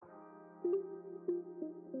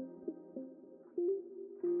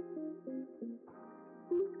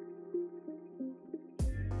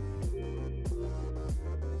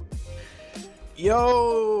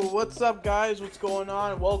Yo, what's up, guys? What's going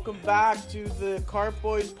on? Welcome back to the Cart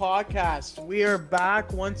Boys podcast. We are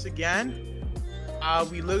back once again.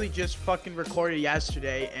 We literally just fucking recorded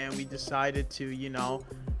yesterday, and we decided to,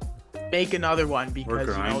 make another one We're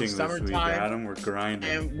because grinding it's this week, summertime, Adam. We're grinding.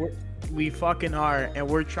 and we fucking are, and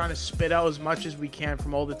we're trying to spit out as much as we can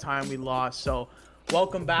from all the time we lost. So,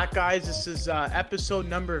 welcome back, guys. This is episode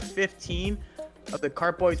number 15 of the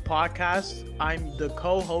Cart Boys podcast. I'm the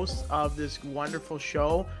co-host of this wonderful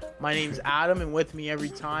show. My name's Adam, and with me every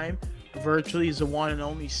time, virtually, is the one and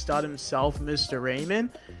only stud himself, Mr. Raymond.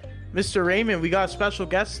 Mr. Raymond, we got a special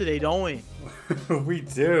guest today, don't we? We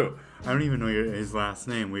do. I don't even know his last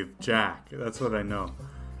name. We have Jack. That's what I know.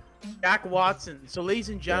 Jack Watson. So, ladies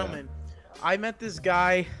and gentlemen, I met this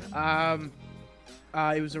guy.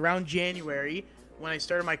 It was around January when I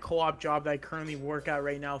started my co-op job that I currently work at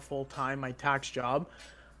right now full time, my tax job.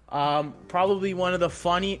 Probably one of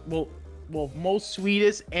the most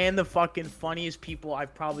sweetest and the fucking funniest people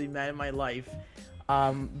I've probably met in my life.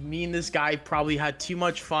 Me and this guy probably had too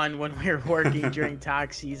much fun when we were working during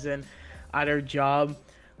tax season at our job.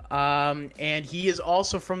 And he is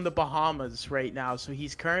also from the Bahamas right now. So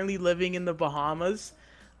he's currently living in the Bahamas.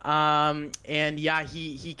 And yeah,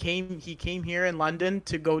 he came here in London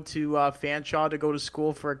to go to Fanshawe to go to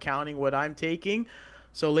school for accounting, what I'm taking.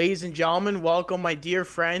 So ladies and gentlemen, welcome my dear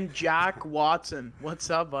friend Jack Watson. What's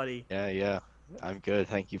up, buddy? Yeah, I'm good.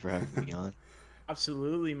 Thank you for having me on.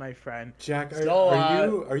 Absolutely, my friend. Jack,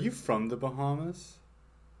 are you from the Bahamas?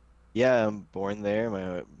 Yeah, I'm born there.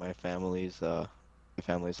 My family's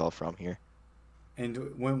all from here. And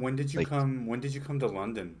when did you come? When did you come to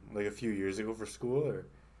London? Like a few years ago for school, or?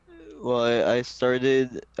 Well, I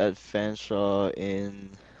started at Fanshawe in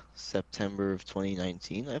September of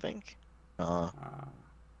 2019, I think.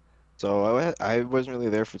 So I wasn't really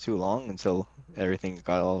there for too long until everything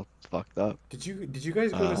got all fucked up. Did you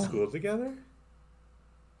guys go to school together?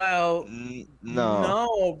 Well,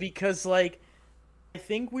 No. because I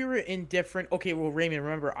think we were in different. Okay, well, Raymond,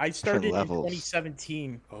 remember I started in levels.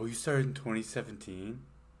 2017. Oh, you started in 2017?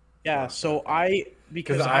 Yeah, so I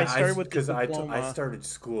started with the diploma. I started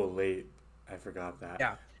school late. I forgot that.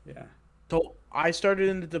 Yeah. Yeah. So I started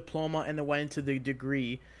in the diploma and then went into the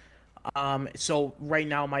degree. So right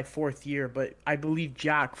now my fourth year, but I believe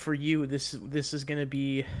Jack, for you, this is gonna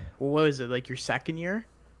be, what is it, like your second year?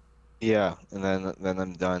 Yeah, and then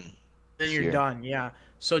I'm done. Then this you're year. done, yeah.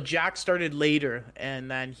 So Jack started later, and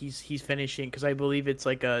then he's finishing because I believe it's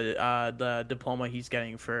like the diploma he's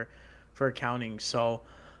getting for accounting. So,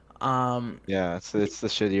 Yeah, it's the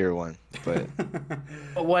shittier one, but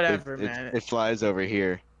but whatever, man. it flies over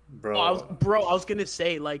here. Bro. I was gonna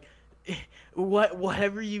say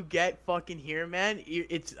whatever you get fucking here, man.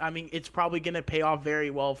 It's probably gonna pay off very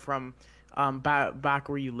well from back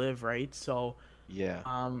where you live, right? So Yeah.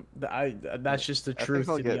 that's just the I think truth,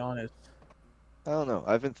 I'll to get- be honest. I don't know.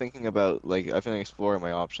 I've been thinking about I've been exploring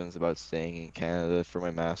my options about staying in Canada for my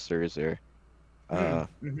masters or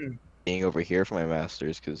Mm-hmm. being over here for my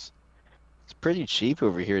masters because it's pretty cheap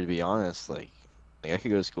over here to be honest. Like I could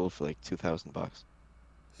go to school for like $2,000.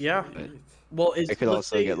 Yeah. Sweet. Well, I could let's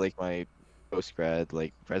also say- get like my post-grad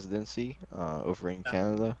residency over in Yeah.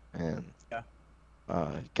 Canada and Yeah.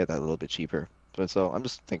 get that a little bit cheaper. But so I'm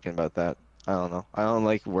just thinking about that. I don't know. I don't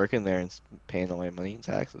like working there and paying all my money in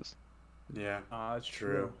taxes. Yeah. That's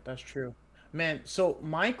true. That's true. Man, so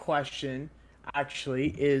my question actually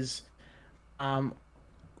is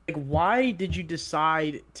why did you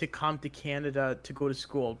decide to come to Canada to go to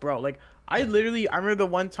school? Bro, I remember the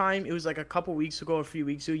one time, it was like a couple weeks ago, a few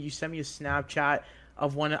weeks ago, you sent me a Snapchat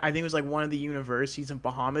of I think it was like one of the universities in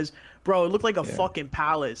Bahamas. Bro, it looked like a fucking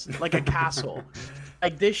palace, like a castle.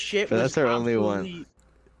 Like this shit But was that's our only one. absolutely-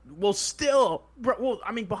 Well, still, bro. Well,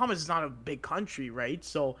 I mean, Bahamas is not a big country, right?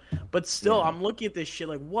 So, but still, Yeah. I'm looking at this shit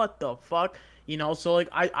like, what the fuck, So,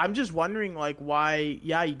 I'm just wondering, why,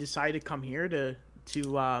 you decided to come here to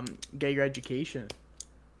get your education.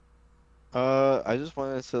 I just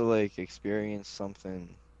wanted to experience something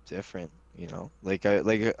different, you know?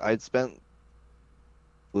 I'd spent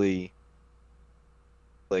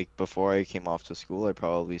before I came off to school, I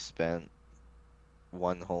probably spent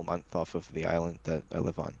one whole month off of the island that I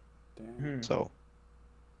live on. Damn. So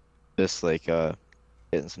just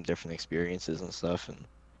getting some different experiences and stuff and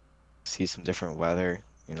see some different weather,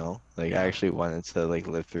 you know? I actually wanted to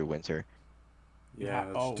live through winter. Yeah.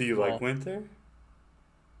 Oh, Do you well. like winter?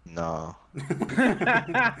 No.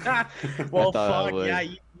 Well, thought I fuck would. yeah,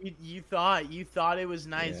 you you thought it was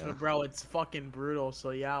nice, Yeah. but bro, it's fucking brutal.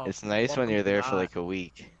 So yeah, It's nice when welcome you're to there for that. like a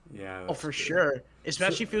week. Yeah, Oh, that's for true. sure. So,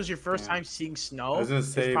 Especially if it was your first damn. time seeing I was snow. gonna It's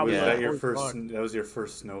say, probably was Yeah. like, that your holy first? fuck. That was your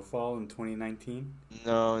first snowfall in 2019?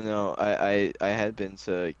 No. I had been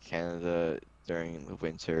to Canada during the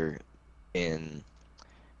winter in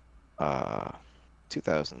uh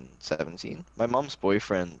 2017. My mom's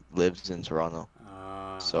boyfriend lives in Toronto,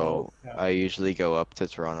 Oh, so yeah. I usually go up to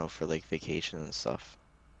Toronto for like vacation and stuff.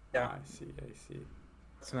 Yeah. I see. I see.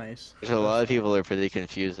 It's nice. There's a lot That's of people are pretty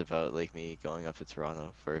confused about like me going up to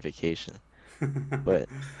Toronto for a vacation, but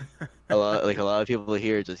a lot of people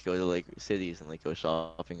here just go to like cities and like go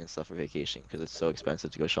shopping and stuff for vacation because it's so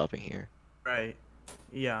expensive to go shopping here. Right.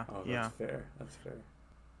 Yeah. Oh, that's Yeah. fair. That's fair.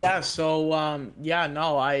 Yeah. So yeah.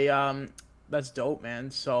 No. That's dope,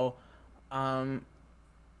 man. So um,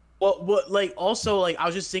 what like also like I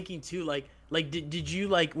was just thinking too like did you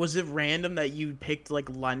like was it random that you picked like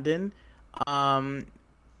London, um,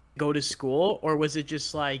 go to school, or was it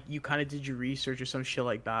just like you kind of did your research or some shit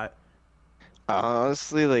like that?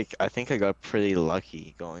 Honestly, like I think I got pretty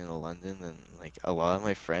lucky going to London and like a lot of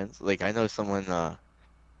my friends, like I know someone I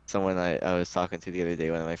was talking to the other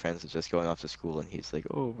day, one of my friends was just going off to school and he's like,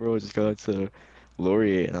 "Oh, bro, I just got to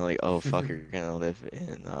Laurier." And I'm like, "Oh, fuck, you're gonna live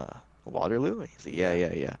in Waterloo?" And he's like, "Yeah,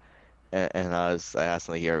 Yeah. yeah, yeah." And I asked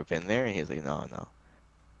him like, "You ever been there?" And he's like, "No, no."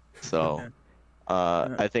 So,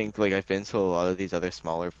 I think like I've been to a lot of these other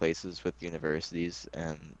smaller places with universities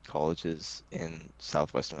and colleges in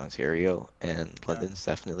southwestern Ontario, and Yeah. London's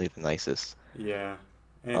definitely the nicest. Yeah.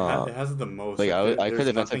 And Uh, it has the most. like Like I could there's have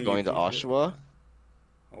ended up nothing you going to can. Oshawa.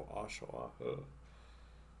 Oh, Oshawa. Ugh.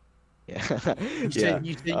 Yeah, You yeah. said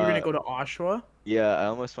you said you're gonna go to Oshawa? Yeah, I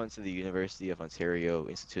almost went to the University of Ontario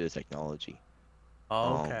Institute of Technology,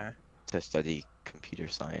 Oh, um, okay. to study computer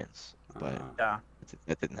science, but Uh, Yeah.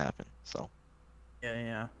 that didn't happen. So, Yeah.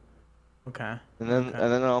 Yeah. Okay. and Okay.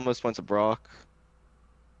 then I almost went to Brock.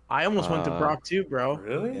 I almost went to Uh, Brock too, bro.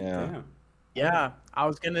 really? yeah. Damn. Oh. Yeah, I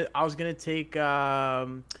was gonna take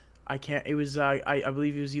I can't it was I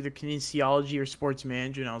believe it was either kinesiology or sports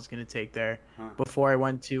management I was gonna take there Huh. before I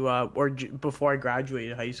went to before I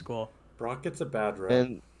graduated high school. Brock gets a bad rep.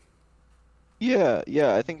 And yeah,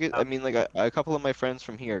 I think Yeah. I mean like a couple of my friends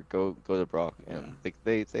from here go to Brock Yeah. and like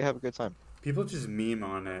they have a good time. People just meme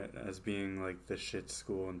on it as being like the shit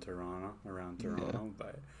school in Toronto, around Yeah. Toronto,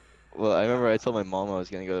 but. Well, I remember I told my mom I was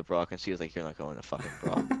gonna go to Brock and she was like, "You're not going to fucking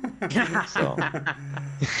Brock." So,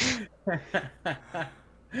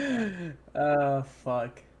 Oh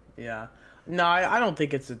fuck. Yeah. No, I don't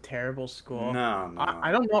think it's a terrible school. No, no.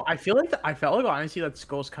 I don't know. I felt like honestly that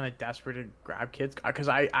school's kind of desperate to grab kids because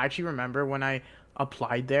I actually remember when I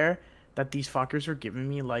applied there that these fuckers were giving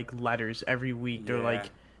me like letters every week. They're Yeah. like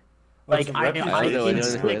Well, it's like a I I don't know anyone who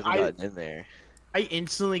instantly hasn't gotten in there. I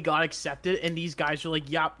instantly got accepted, and these guys were like,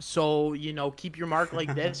 "Yep, so keep your mark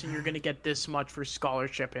like this, and you're gonna get this much for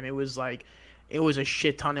scholarship." And it was like, it was a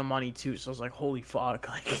shit ton of money too. So I was like, "Holy fuck!"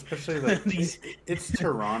 Like, Especially like these. it's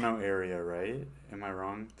Toronto area, right? Am I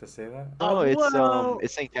wrong to say that? Oh, Well,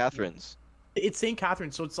 it's St. Catharines. it's St.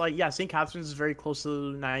 Catharines, so it's like, yeah, St. Catharines is very close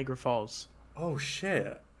to Niagara Falls. Oh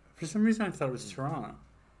shit! For some reason, I thought it was Toronto.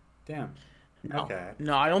 Damn. No, Okay.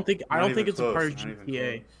 no, I don't think Not even it's a part of close, not even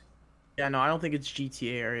GTA. close. Yeah, no, I don't think it's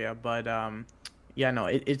GTA area, but yeah, no,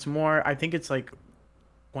 it's more. I think it's like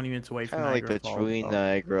 20 minutes away from Kind of like Niagara Falls. between So.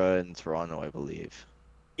 Niagara and Toronto, I believe.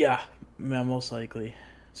 Yeah, most likely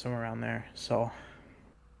somewhere around there. So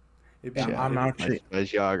It'd yeah, be- I'm it'd- actually. My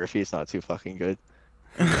geography is not too fucking good.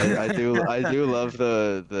 I do love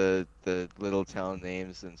the little town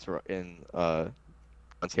names in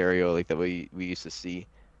Ontario like that we used to see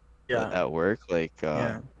Yeah, at work like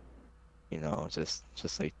yeah. you know just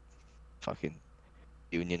like fucking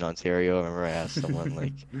Union, Ontario. I remember I asked someone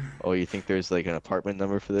like, "Oh, you think there's like an apartment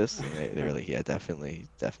number for this?" And they were like, "Yeah, definitely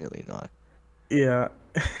not." Yeah.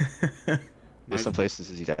 my- There's some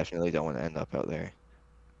places you definitely don't want to end up out there.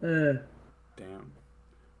 Damn.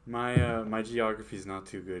 My geography's not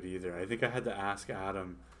too good either. I think I had to ask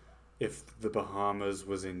Adam if the Bahamas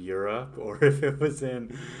was in Europe or if it was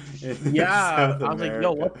in Yeah, South I was like,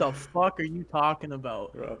 yo, what America. the fuck are you talking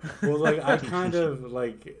about? Bro. Well, like I kind of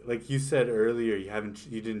like you said earlier,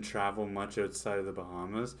 you didn't travel much outside of the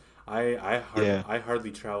Bahamas. Yeah. I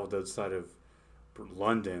hardly traveled outside of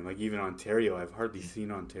London, like even Ontario. I've hardly seen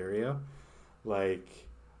Ontario. Like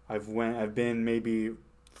I've been maybe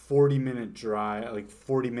 40-minute drive, like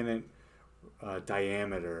 40-minute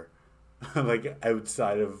diameter, like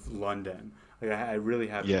outside of London. Like I really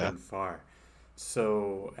haven't Yeah. been far.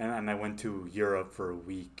 So and I went to Europe for a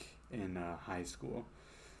week in high school,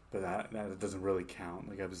 but that doesn't really count.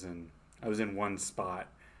 Like I was in one spot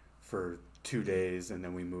for 2 days, and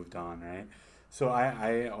then we moved on, right? So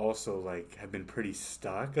I also like have been pretty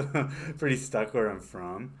stuck, pretty stuck where I'm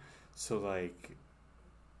from. So like,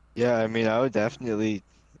 Yeah, I mean, I would definitely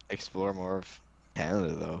explore more of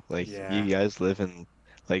Canada though. Like, you yeah, guys live in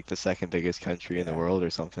like the second biggest country in the yeah. world or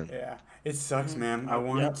something. Yeah, it sucks, Mhm. man. I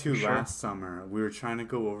Yeah, wanted for to sure. last summer. We were trying to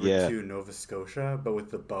go over Yeah. to Nova Scotia, but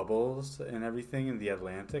with the bubbles and everything in the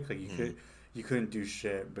Atlantic, like Mhm. you couldn't do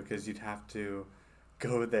shit because you'd have to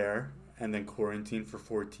go there and then quarantine for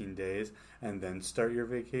 14 days and then start your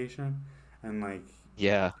vacation. And like,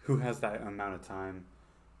 Yeah. who has that amount of time?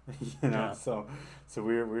 You know, Yeah. so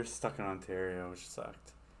we're stuck in Ontario, which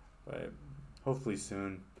sucked. But hopefully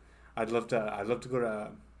soon. I'd love to go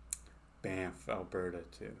to Banff, Alberta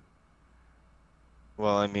too.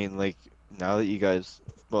 Well, I mean, like now that you guys,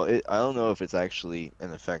 well, I don't know if it's actually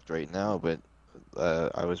in effect right now, but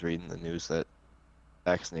I was reading the news that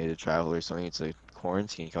vaccinated travelers don't need to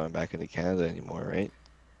quarantine coming back into Canada anymore, right?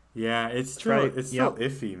 Yeah, That's right. it's still Yep.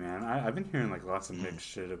 iffy, man. I've been hearing like lots of Mhm. mixed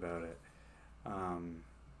shit about it. Um,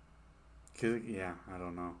 'Cause, yeah, I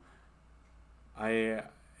don't know. I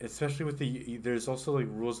especially with there's also like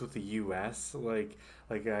rules with the U.S. Like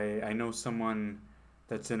I know someone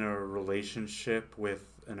that's in a relationship with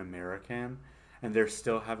an American, and they're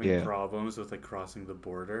still having Yeah. problems with like crossing the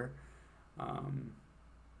border. Um,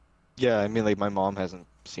 Yeah, I mean, like my mom hasn't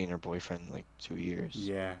seen her boyfriend in like 2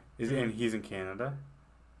 years. yeah, is Mm. and he's in Canada.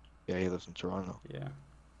 Yeah, he lives in Toronto. Yeah,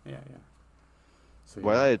 yeah. So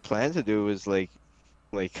What yeah. I had planned to do was like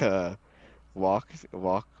walk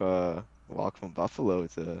walk from Buffalo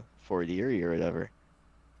to Fort Erie or whatever.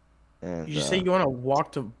 You And just say you want to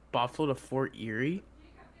walk to Buffalo to Fort Erie?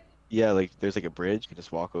 yeah, like there's like a bridge, you can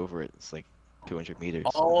just walk over it. It's like 200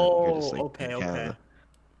 meters and then you're just Oh, like in okay, okay. Canada.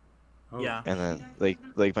 Oh, Yeah. And then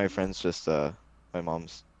like my friends just my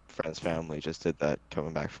mom's friend's family just did that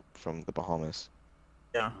coming back from the Bahamas,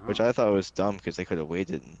 Yeah. which oh, I thought was dumb because they could have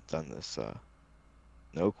waited and done this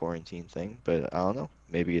no quarantine thing, but I don't know.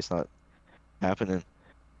 Maybe it's not happening.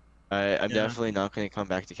 I'm Yeah. definitely not going to come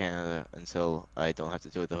back to Canada until I don't have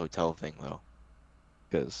to do the hotel thing though,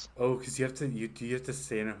 because oh, because you have to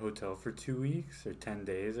stay in a hotel for 2 weeks or 10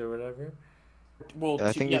 days or whatever. Well,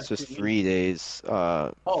 I two, think yeah, it's just 2 weeks. 3 days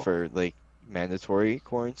Oh, for like mandatory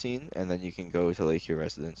quarantine, and then you can go to like your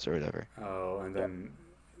residence or whatever. Oh, and yeah. then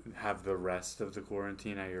have the rest of the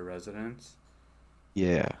quarantine at your residence.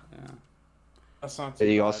 Yeah, Yeah. That's not but too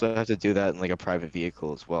you bad. also have to do that in like a private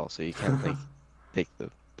vehicle as well, so you can't like take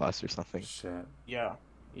the bus or something. Shit, Yeah.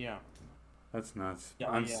 Yeah. that's nuts. Yeah.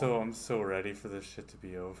 Yeah. I'm so ready for this shit to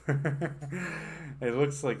be over. It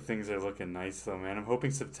looks like things are looking nice though, man. I'm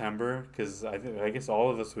hoping September, because I guess all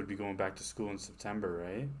of us would be going back to school in September,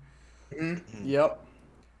 right? Mhm. Mhm. Yep.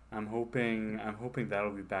 I'm hoping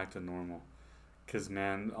that'll be back to normal. Cause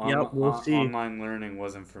man, Yep. We'll see. online learning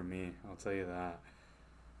wasn't for me. I'll tell you that.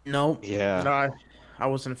 Nope. Yeah, No, I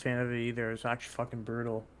wasn't a fan of it either. It was actually fucking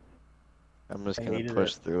brutal. I'm just I gonna hated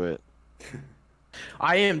push it. through it.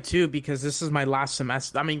 I am too because this is my last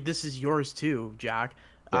semester. I mean, this is yours too, Jack.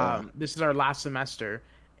 Yeah, This is our last semester,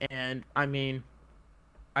 and I mean,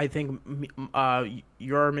 I think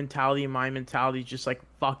your mentality and my mentality is just like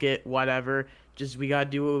fuck it, whatever. Just we gotta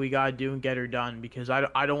do what we gotta do and get her done because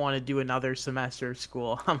I don't want to do another semester of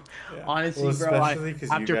school. Yeah. Well, Honestly, bro, especially because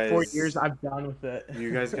after 4 years, I'm done with it.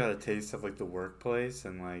 you guys got a taste of like the workplace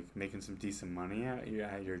and like making some decent money at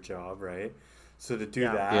your job, right? So to do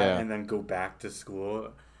Yeah, that yeah, and then go back to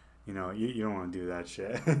school, you don't want to do that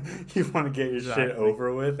shit. You want to get your shit exactly.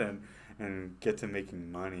 over with and get to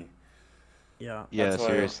making money. Yeah, yeah. That's why,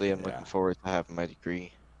 Seriously, I'm yeah, looking forward to having my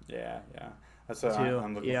degree. yeah. That's me why too.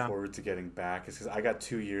 I'm looking Yeah, forward to getting back. Is because I got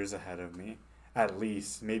 2 years ahead of me, at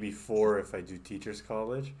least maybe four if I do teachers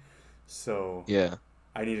college. So Yeah.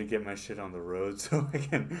 I need to get my shit on the road so I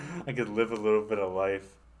can live a little bit of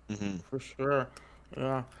life. Hmm. for sure.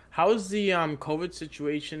 Yeah. How's the COVID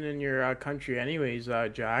situation in your country, anyways,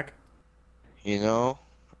 Jack? You know,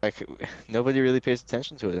 like nobody really pays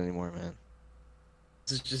attention to it anymore, man.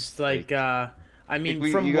 It's just Like, like I mean,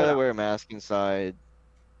 you from gotta what? wear a mask inside.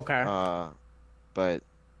 Okay, Uh, but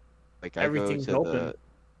like everything's open.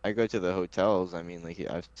 I go to the hotels. I mean, like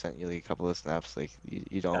I've sent you like a couple of snaps. Like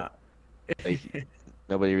you don't Yeah. like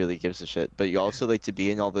nobody really gives a shit. But you also like to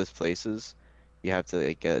be in all those places. You have to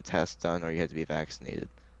like get a test done or you have to be vaccinated.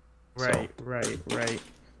 So, Right, right, right,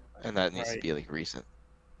 and that needs to right. be like recent.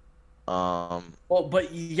 Um, Well,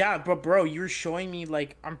 but yeah, but bro, you're showing me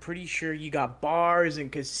like I'm pretty sure you got bars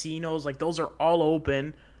and casinos, like those are all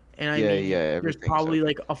open, and I yeah, mean yeah, there's everything's probably open.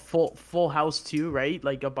 like a full house too, right?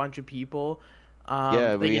 Like a bunch of people.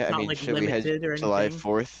 Yeah, Like it's I not mean, like shit, we had limited or July anything.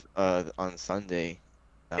 4th on Sunday.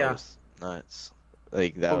 That Yeah. was nuts.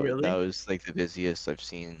 Like Oh, that really? was like the busiest I've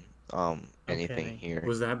seen anything Okay. here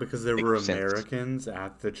Was that because there like were since. Americans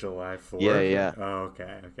at the July Yeah, 4th? yeah. Oh,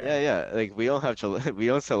 okay, okay. Yeah, yeah. Like we don't have July, we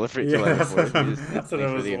don't celebrate Yeah, July that's 4th. We just do that's what I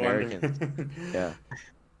things for was the Americans. wondering. Yeah.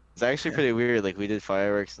 It's actually Yeah. pretty weird. Like we did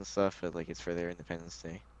fireworks and stuff, but like it's for their Independence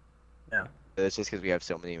Day. Yeah. But it's just because we have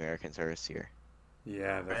so many American tourists here.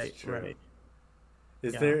 Yeah, that's Right. true. Right.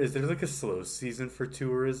 Is Yeah. there like a slow season for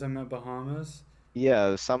tourism at Bahamas? Yeah,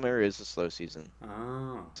 the summer is a slow season.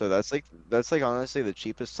 Oh. So that's like honestly the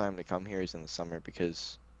cheapest time to come here is in the summer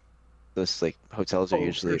because this like hotels are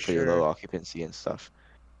Oh, for usually pretty low sure. occupancy and stuff.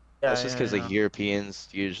 Yeah. That's just Yeah. because like Yeah. Europeans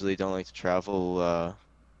usually don't like to travel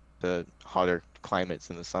the hotter climates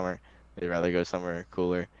in the summer. They'd rather go somewhere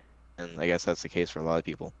cooler, and I guess that's the case for a lot of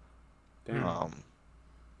people. Hmm. Damn. Um,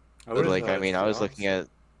 I but would have like thought I it's mean, the I was looking opposite. at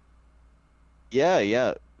yeah,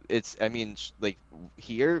 yeah. It's I mean like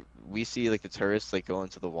here we see like the tourists like go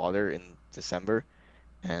into the water in December,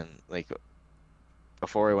 and like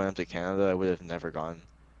before I went up to Canada, I would have never gone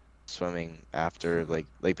swimming after like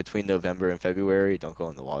between November and February. Don't go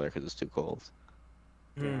in the water because it's too cold.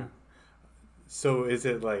 Hmm. Damn. So is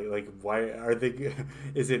it like why are they?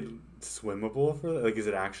 Is it swimmable for like? Is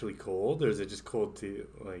it actually cold or is it just cold to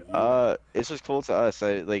like you? It's just cold to us.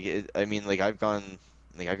 I mean, like I've gone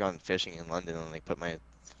fishing in London and like put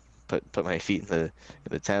my feet in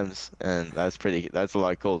the Thames, and that's a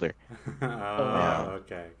lot colder. Oh, Um, Oh,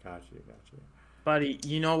 okay, got you, got you. buddy,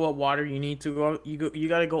 you know what water you need to go? You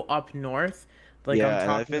gotta go up north. Like I'm yeah,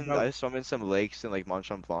 and talking about. I swum in some lakes in like Mont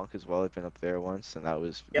Tremblant as well. I've been up there once, and that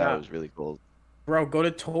Yeah, was really cold. bro, go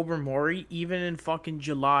to Tobermory. Even in fucking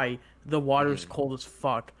July, the water's Hmm. cold as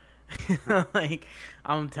fuck. Like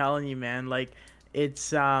I'm telling you, man. Like it's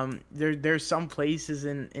there's some places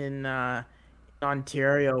in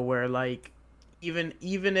Ontario where like even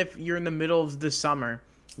if you're in the middle of the summer,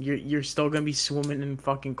 you're still gonna be swimming in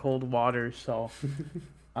fucking cold water. So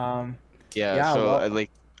um Yeah, yeah, so well,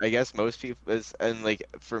 like I guess most people is and like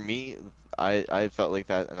for me, I felt like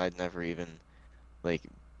that, and I'd never even like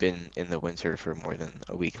been in the winter for more than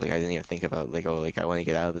a week. Like I didn't even think about like oh like I want to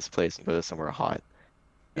get out of this place and go to somewhere hot.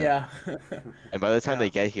 And yeah. and by the time Yeah. they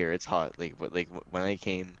get here, it's hot. When I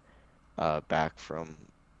came back from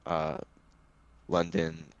uh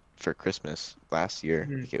London for Christmas last year,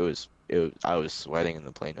 Mhm. like I was sweating in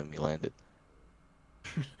the plane when we landed.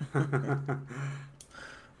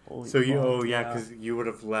 Holy So you, fuck, oh yeah, yeah. because you would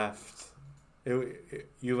have left.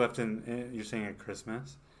 You left you're saying at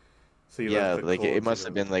Christmas, so you left Yeah, the like it cold to must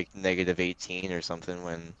have go. been like -18 or something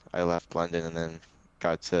when I left London and then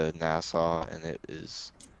got to Nassau, and it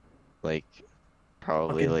is like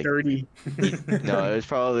probably Fucking like 30. no, it was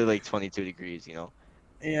probably like 22 degrees, you know.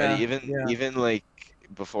 But Yeah, yeah. even like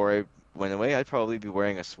before I went away, I'd probably be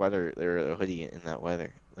wearing a sweater or a hoodie in that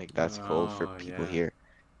weather. Like that's cold for Oh people yeah, here.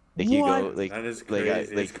 Like you go What? like that is like I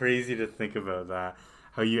crazy. It's crazy to think about that.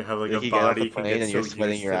 How you have like a like you get off the body can plane get and so you're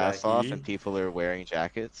sweating used your to that ass off and heat. people are wearing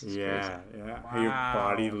jackets. It's crazy. Yeah, yeah. How your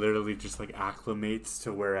body Wow. literally just like acclimates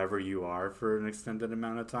to wherever you are for an extended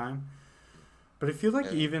amount of time. But I feel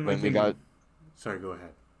like And even when like we got in, sorry, go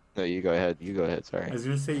ahead. no, you go ahead. You go ahead, I sorry. was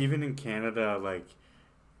gonna say even in Canada, like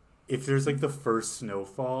if there's like the first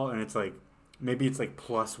snowfall and it's like maybe it's like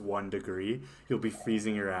 +1 degree, you'll be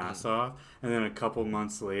freezing your ass Mm. off, and then a couple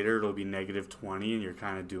months later it'll be -20 and you're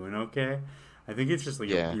kind of doing okay. I think it's just like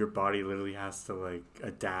Yeah. your body literally has to like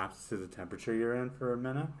adapt to the temperature you're in for a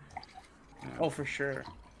minute. Yeah. Oh, for sure.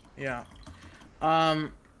 Yeah.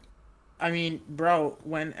 Um, I mean, bro,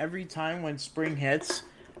 when every time when spring hits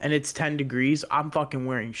and it's 10 degrees, I'm fucking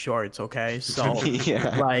wearing shorts, okay? So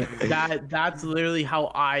Yeah. like that's literally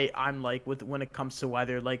how I'm like with when it comes to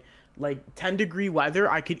weather. Like 10-degree weather,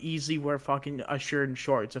 I could easily wear fucking a shirt and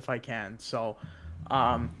shorts if I can. So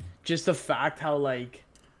just the fact how like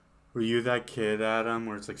Were you that kid, Adam,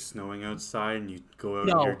 where it's like snowing outside and you go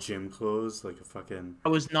out in your no, gym clothes like a fucking I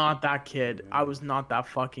was not that kid. yeah. I was not that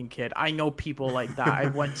fucking kid. I know people like that. I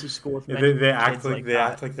went to school with Yeah, many they act kids like like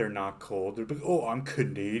that. they're not cold. They're like, "Oh, I'm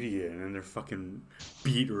Canadian," and they're fucking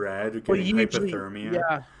beat red, Well, getting usually, hypothermia.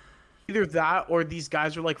 yeah, either that or these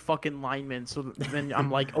guys are like fucking linemen. So then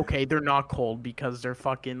I'm like, okay, they're not cold because they're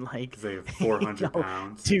fucking like, Because they have 400 know,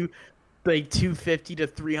 pounds. two like 250 to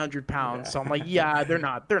 300 pounds. Yeah. So I'm like, yeah, they're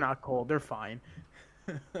not cold. They're fine.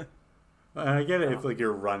 And I get it Yeah. if like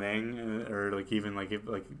you're running or like even like if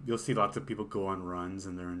like you'll see lots of people go on runs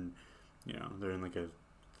and they're in, they're in like a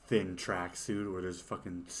thin tracksuit where there's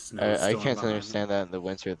fucking snow I storm can't behind them. understand that in the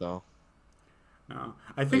winter though. No,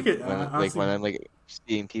 I think it Like when honestly. I'm like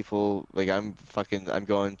seeing people like I'm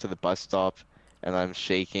going to the bus stop and I'm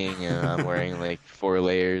shaking and I'm wearing like 4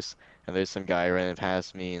 layers and there's some guy running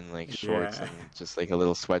past me in like shorts Yeah. and just like a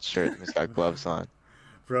little sweatshirt and he's got gloves on.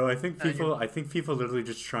 Bro, Yeah, you- I think people literally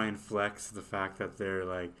just try and flex the fact that they're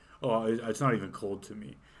like, oh, it's not even cold to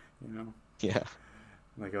me, you know? Yeah.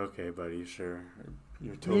 Like, okay, buddy, sure.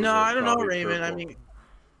 Your toes No, are I don't know, probably Raymond. purple.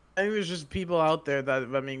 I think there's just people out there that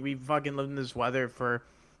we fucking lived in this weather for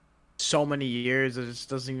so many years. It just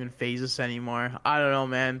doesn't even phase us anymore. I don't know,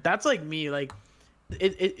 man. That's like me. Like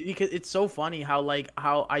because it's so funny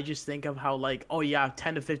how I just think of how like, oh yeah,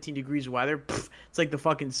 10 to 15 degrees weather, pff, it's like the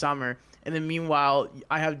fucking summer. And then meanwhile,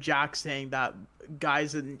 I have Jack saying that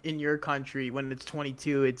guys in your country when it's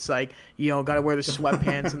 22, it's like, gotta wear the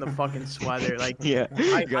sweatpants and the fucking sweater. Like Yeah.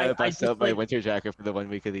 I Gotta bust just out my like, winter jacket for the 1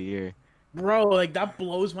 week of the year. bro, like that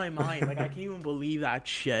blows my mind. Like I can't even believe that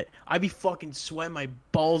shit. I'd be fucking sweating my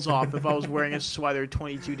balls off if I was wearing a sweater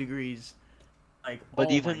 22 degrees. Like, But oh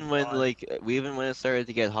my even when God. even when it started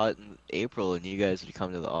to get hot in April and you guys would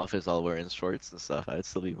come to the office all wearing shorts and stuff, I'd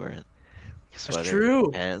still be wearing a sweater That's and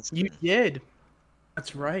true. pants. You and- did.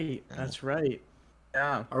 That's right. Yeah. That's right.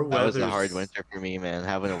 Yeah. Our That was a weather's hard winter for me, man.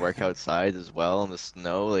 Having to work outside as well in the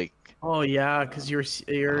snow, like Oh yeah, because you're a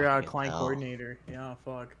Fucking client hell. coordinator. Yeah.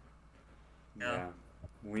 Fuck. Yeah.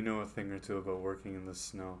 We know a thing or two about working in the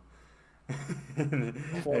snow. in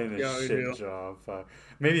a yeah, we shit do. job.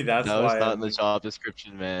 Maybe that's that was why not I'm in the like, job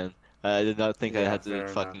description, man. I did not think I yeah, had fair to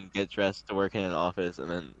enough. fucking get dressed to work in an office and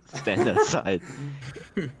then stand outside.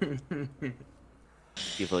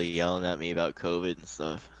 People yelling at me about COVID and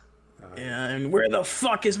stuff. Yeah, and where the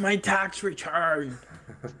fuck is my tax return?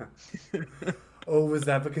 Oh, was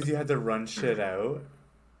that because you had to run shit out?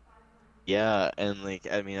 Yeah, and like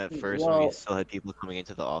I mean, at first when Well- we still had people coming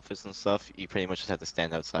into the office and stuff, you pretty much just had to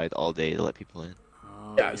stand outside all day to let people in.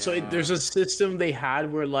 Oh, Yeah, so there's a system they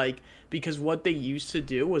had where like, because what they used to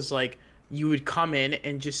do was like you would come in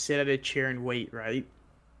and just sit at a chair and wait, right?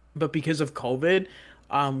 But because of COVID,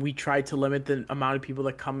 we tried to limit the amount of people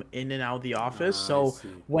that come in and out of the office. Ah, I So see.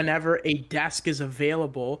 whenever a desk is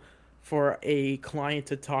available for a client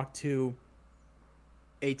to talk to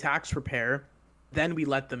a tax preparer, then we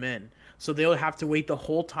let them in. So they'll have to wait the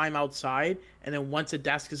whole time outside, and then once a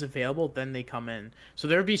desk is available, then they come in. So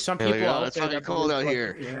there would be some They're people like, "Oh, out it's there fucking that cold out like-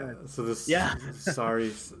 here." Yeah. So this Yeah.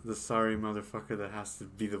 the sorry motherfucker that has to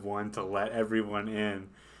be the one to let everyone in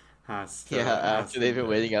has to Yeah, has after to they've been do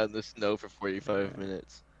waiting it. out in the snow for 45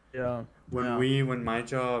 minutes. Yeah. When my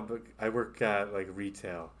job, I work at like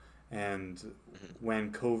retail, and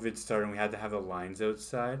when COVID started and we had to have the lines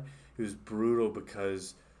outside, it was brutal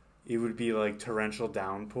because it would be like torrential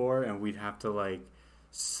downpour and we'd have to like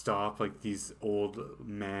stop like these old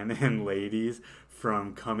men and ladies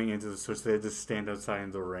from coming into the store, so they had to stand outside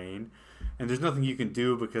in the rain. And there's nothing you can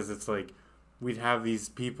do because it's like we'd have these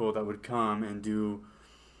people that would come and do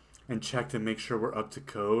and check to make sure we're up to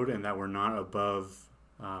code and that we're not above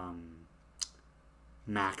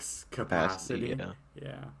max capacity. yeah.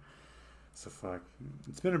 Yeah. So fuck.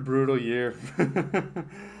 It's been a brutal year.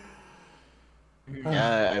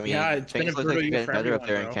 Yeah, I mean, Yeah, it's been things a look brutal like year getting for better up everyone,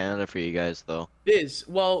 there in bro. Canada for you guys, though. It is.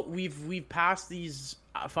 Well, we've passed these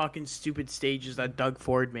fucking stupid stages that Doug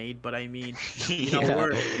Ford made, but I mean, know,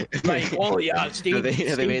 we're like, oh yeah, stage, have they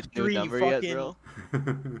stage made the new 3 number fucking, yet, bro?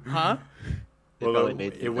 huh? They Well, probably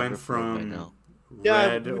made the it new went number for it by from now. Yeah,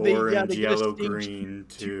 red, they orange, did a yellow, stage green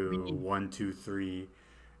to 3. 1, 2, 3,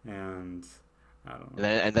 and I don't know.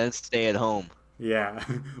 And then stay at home. Yeah.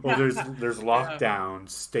 Well, there's lockdown,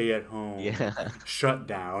 stay at home, Yeah. shut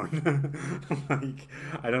down. Like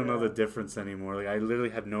I don't know the difference anymore. Like I literally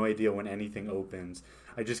have no idea when anything opens.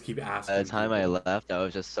 I just keep asking. By the time I people. left, I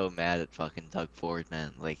was just so mad at fucking Doug Ford,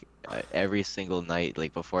 man. Like every single night,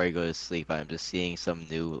 like before I go to sleep, I'm just seeing some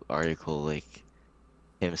new article, like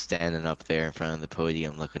him standing up there in front of the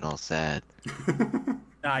podium, looking all sad.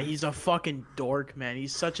 Nah, he's a fucking dork, man.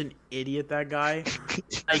 He's such an idiot, that guy.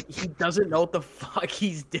 Like, he doesn't know what the fuck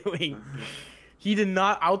he's doing. He did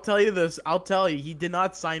not. I'll tell you this. I'll tell you, he did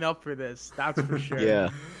not sign up for this. That's for sure. Yeah.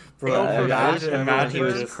 Bro, Go for I that. just remember when he imagine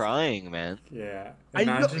was just crying, man. yeah. I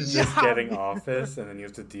know- Imagine just yeah. getting office and then you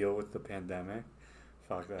have to deal with the pandemic.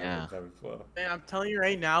 Fuck that. Yeah. That would flow. Man, I'm telling you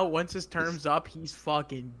right now, once his term's up, he's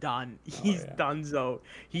fucking done. He's yeah. donezo.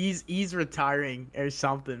 He's retiring or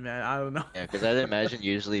something, man. I don't know. Yeah, because I'd imagine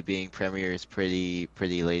usually being premier is pretty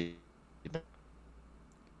late,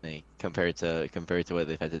 like, compared to what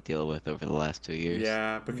they've had to deal with over the last 2 years.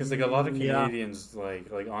 Yeah, because like a lot of Yeah. Canadians, like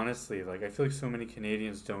honestly, like I feel like so many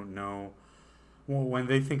Canadians don't know. Well, when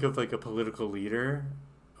they think of like a political leader,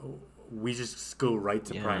 we just go right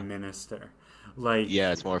to Yeah. prime minister. Like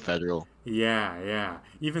Yeah, it's more federal. yeah.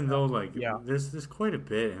 Even though like Yeah. there's quite a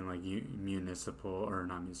bit in like municipal or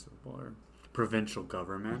not municipal or provincial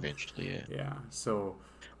government. Eventually, yeah. Yeah. So,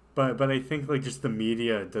 but I think like just the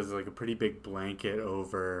media does like a pretty big blanket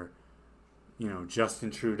over,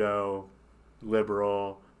 Justin Trudeau,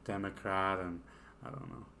 liberal, Democrat, and I don't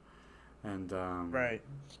know, and Right.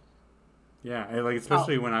 yeah, like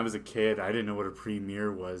especially when I was a kid, I didn't know what a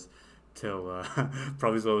premier was till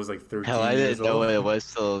probably till I was like Hell, 13 I years didn't know old. what it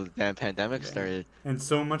was till the damn pandemic Yeah. started. And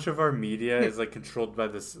so much of our media is like controlled by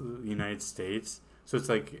this United States. So it's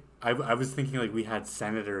like I was thinking like we had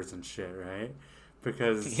senators and shit, right?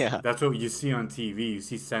 Because Yeah. that's what you see on TV. You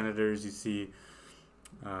see senators, you see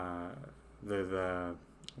uh, the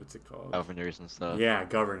what's it called? Governors and stuff. Yeah,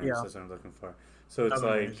 governors. Yeah. That's what I'm looking for. So it's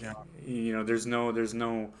Governors, like yeah. there's no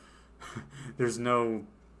there's no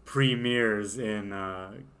premieres in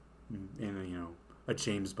a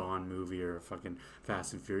James Bond movie or a fucking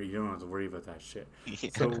Fast and Furious. You don't have to worry about that shit. Yeah.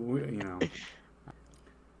 So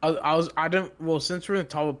I don't. Well, since we're in the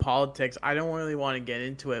top of politics, I don't really want to get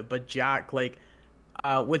into it. But Jack, like,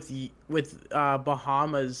 with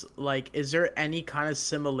Bahamas, like, is there any kind of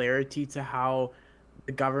similarity to how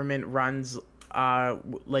the government runs,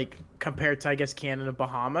 like compared to I guess Canada,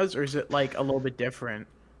 Bahamas, or is it like a little bit different?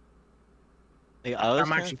 Like, I was I'm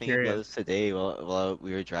kind of actually thinking about curious. this today while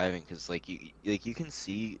we were driving, because like you can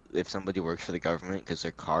see if somebody works for the government because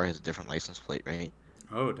their car has a different license plate, right?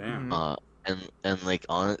 oh damn. Mhm. And like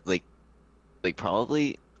on like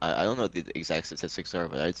probably I don't know what the exact statistics are,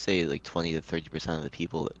 but I'd say like 20 to 30% of the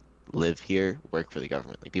people that live here work for the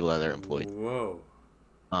government, like people that are employed. Whoa.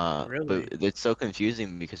 Really? But it's so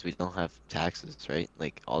confusing because we don't have taxes, right?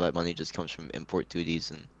 Like all that money just comes from import duties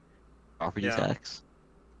and property Yeah. tax.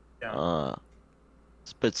 Yeah.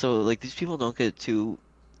 But so like these people don't get too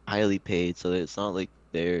highly paid, so it's not like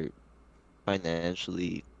they're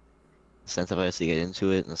financially incentivized to get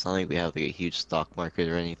into it, and it's not like we have like a huge stock market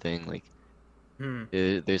or anything. Like Hmm.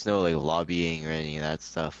 there's no like lobbying or any of that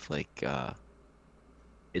stuff. Like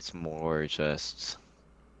it's more just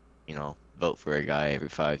vote for a guy every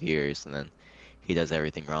 5 years, and then he does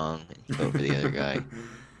everything wrong, and you vote for the other guy.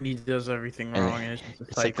 He does everything And wrong, and it's just a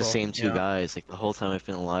it's like the cycle. same two Yeah. guys. Like the whole time I've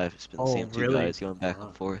been alive, it's been the Oh, same two really? guys going back Wow.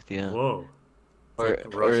 and forth. Yeah. Whoa. Or It's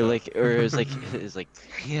like Russia. it was like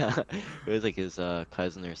yeah, it was like his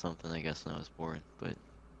cousin or something, I guess, when I was born. But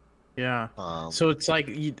Yeah. um, So it's like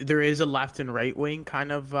there is a left and right wing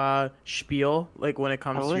kind of spiel, like when it I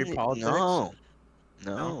comes to your wouldn't- politics. no,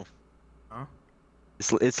 No? no. Huh?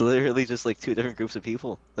 It's literally just like two different groups of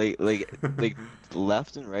people. Like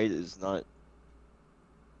left and right is Doesn't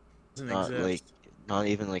not like exist. not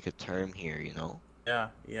even like a term here, you know. Yeah.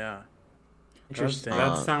 Yeah. That Interesting.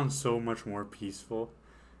 sounds so much more peaceful.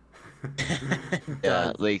 It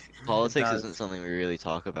Yeah, does. like politics does. isn't something we really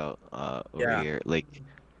talk about over Yeah. here. Like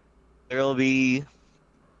there'll be,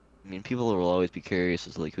 I mean, people will always be curious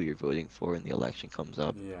as to like who you're voting for when the election comes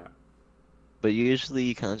up. Yeah. But usually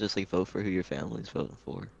you kind of just like vote for who your family's voting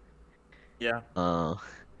for. Yeah.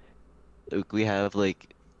 Like, we have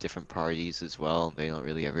like different parties as well. They don't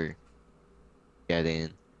really ever get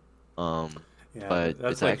in. Yeah, But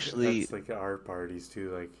that's it's like actually that's like our parties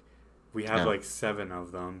too. Like we have Yeah. like 7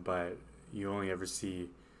 of them, but you only ever see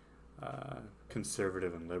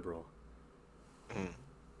conservative and liberal. mm,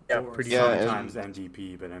 Yeah. Or Pretty Yeah, much. and- sometimes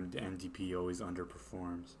NDP, but NDP always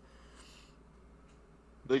underperforms.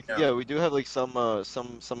 like Yeah. yeah, we do have like some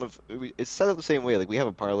it's set up the same way. Like we have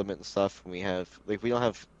a parliament and stuff, and we have like we don't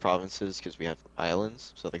have provinces because we have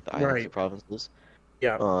islands. So like the islands Right. are provinces.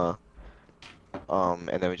 Yeah. And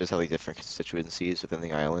then we just have like different constituencies within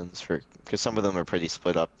the islands because some of them are pretty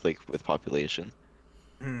split up like with population,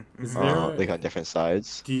 Mm, Is mhm. there- like on different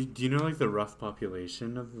sides. Do you know like the rough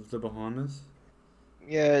population of the Bahamas?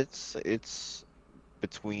 Yeah, it's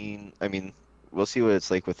between. I mean, we'll see what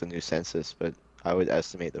it's like with the new census, but I would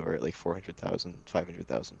estimate that we're at like 400,000,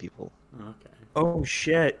 500,000 people. Okay. Oh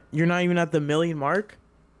shit! You're not even at the million mark.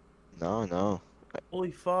 No.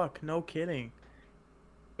 Holy fuck! No kidding.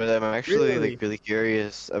 But I'm actually Really? like really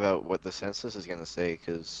curious about what the census is gonna say,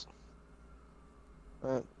 because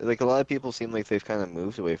like a lot of people seem like they've kind of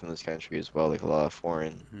moved away from this country as well. Like a lot of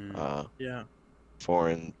Mhm. Yeah.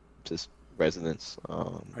 foreign just residents.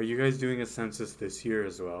 Are you guys doing a census this year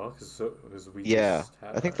as well? Because we Yeah, just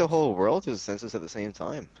had I think the ours. whole world does a census at the same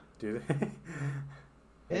time. Do they?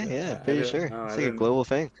 Yeah, I pretty didn't- sure. no, I It's like a didn't- global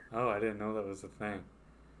thing. Oh, I didn't know that was a thing.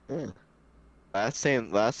 Yeah.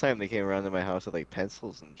 Last time they came around to my house with like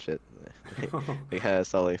pencils and shit. They had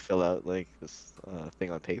us all like fill out like this thing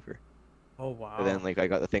on paper. Oh wow. But then like I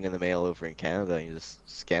got the thing in the mail over in Canada, and you just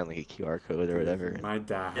scan like a QR code or whatever. My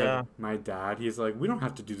dad, Yeah. he's like, we don't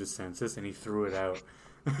have to do the census, and he threw it out.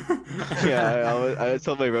 Yeah, I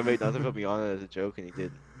told my roommate not to put me on it as a joke, and he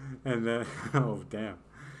did. And then, oh damn,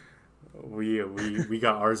 we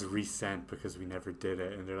got ours resent because we never did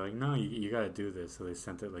it, and they're like, no, you got to do this. So they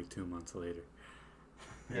sent it like 2 months later.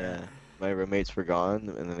 Yeah. My roommates were gone,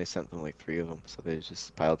 and then they sent them like 3 of them, so they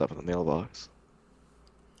just piled up in the mailbox.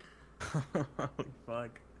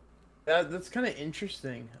 Fuck. That's kind of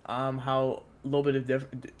interesting. How a little bit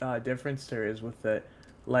of difference there is with it.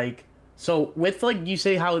 Like, so with like you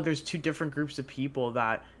say how there's two different groups of people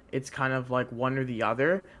that it's kind of like one or the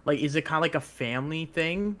other. Like, is it kind of like a family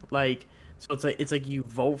thing? Like, so it's like you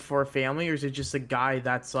vote for a family, or is it just a guy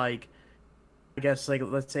that's like, I guess like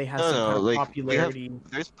let's say has No, some no, kind of like popularity?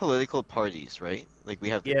 there's political parties, right? Like we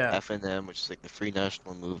have the Yeah. FNM, which is like the Free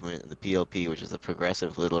National Movement, and the PLP, which is the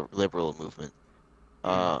Progressive Liberal Movement.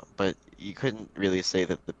 But you couldn't really say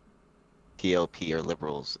that the PLP are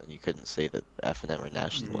liberals, and you couldn't say that the FNM are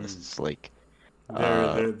Mm. nationalists. Like, They're uh,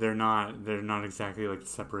 they're they're not they're not exactly like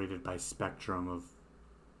separated by spectrum of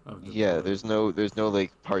the yeah, political. there's no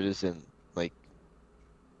like partisan like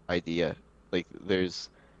idea. Like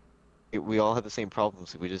we all have the same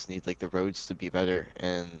problems. We just need like the roads to be better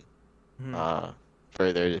and Mhm. uh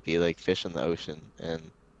for there to be like fish in the ocean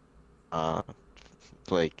and uh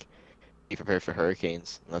like be prepared for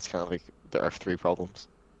hurricanes. And that's kind of like there are 3 problems.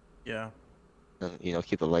 Yeah. And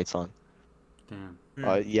keep the lights on. Damn.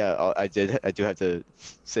 Mm. Yeah, I do have to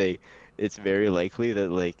say it's very likely that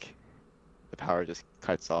like the power just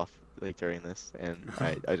cuts off like during this and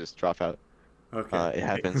I just drop out. Okay. It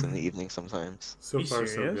happens in the evening sometimes. So You far,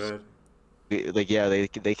 so serious? good. Like yeah,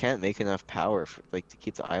 they can't make enough power for, like to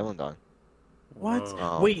keep the island on. What?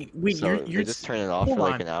 Whoa. Wait, So they you're just turn it off hold for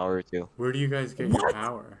like on. an hour or two. Where do you guys get your What?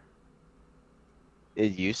 power?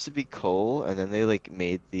 It used to be coal, and then they like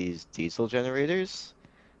made these diesel generators.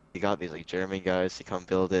 They got these like German guys to come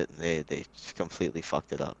build it, and they just completely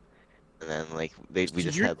fucked it up. And then like we So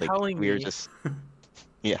just you're had like telling we were me, just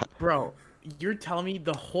yeah bro, you're telling me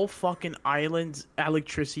the whole fucking island's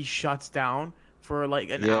electricity shuts down for like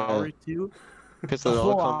an hour yeah or two? because The it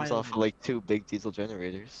all whole comes off of island. like 2 big diesel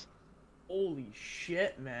generators. Holy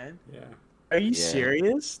shit, man. Yeah. Are you Yeah,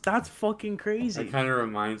 serious? That's fucking That crazy. kind of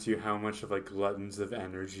reminds you how much of like gluttons of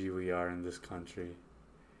energy we are in this country.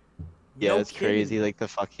 yeah, No it's crazy. kidding. Like the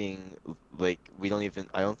fucking like we don't even.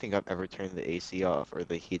 I don't think I've ever turned the AC off or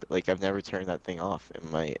the heat. Like I've never turned that thing off in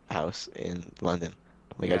my house in London.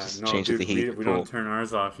 Like I Yeah, just no, changed it to dude, heat we and we don't cool. turn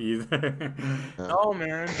ours off either. No,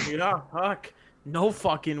 man. Yeah, fuck. No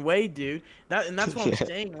fucking way, dude. That's what I'm Yeah,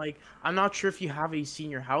 saying. Like, I'm not sure if you have AC in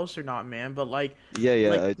your house or not, man, but yeah,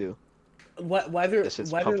 like yeah. I do. whether This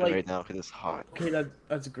shit's whether pumping like right now because it's hot. okay,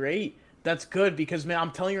 that's great. That's good because man,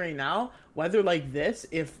 I'm telling you right now, whether like this,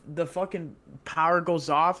 if the fucking power goes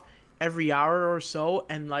off every hour or so,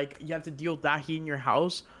 and like you have to deal with that heat in your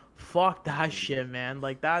house, fuck that shit, man.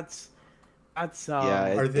 Like that's Yeah,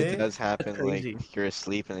 Are it they does happen. Like crazy. you're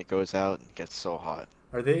asleep and it goes out and it gets so hot.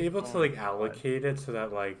 are they able Oh to my like god. allocate it so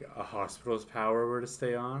that like a hospital's power were to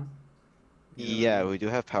stay on? You know what I Yeah, mean? we do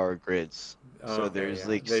have power grids. Oh, So okay, there's yeah.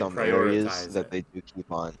 like They some areas prioritize that it. they do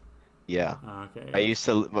keep on. Yeah. Okay, I yeah. used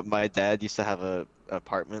to, but my dad used to have a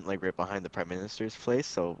apartment like right behind the prime minister's place,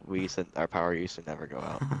 so our power used to never go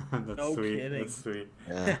out. That's No sweet. That's kidding. sweet.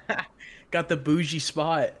 Yeah. Got the bougie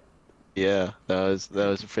spot. Yeah, that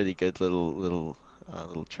was a pretty good little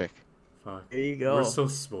trick. Fuck. There you We're go. so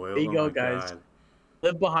There spoiled. you Oh go, my guys. god.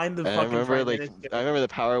 Live behind the And fucking prime I minister. remember the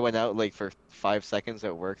power went out like for 5 seconds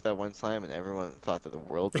at work that one time, and everyone thought that the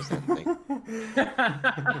world was ending.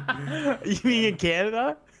 You mean in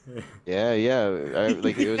Canada? Yeah, yeah.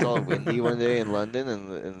 Like it was all windy one day in London,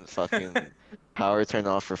 and fucking power turned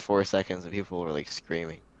off for 4 seconds, and people were like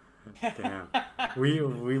screaming. Damn. We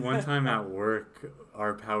one time at work,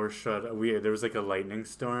 our power shut. We there was like a lightning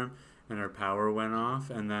storm, and our power went off,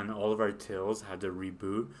 and then all of our tills had to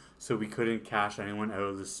reboot, so we couldn't cash anyone out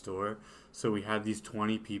of the store. So we had these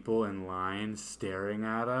 20 people in line staring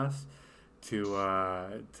at us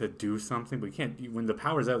to do something, but we can't. When the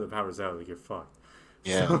power's out, the power's out. Like you're fucked.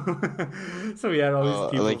 Yeah. So so we had all these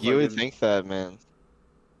people Like you would fucking think that, man.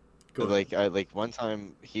 go ahead. Like I like one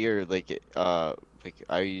time here, like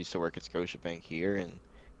I used to work at Scotiabank here, and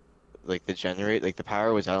like the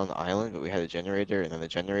power was out on the island, but we had a generator, and then the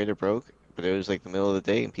generator broke. But it was like the middle of the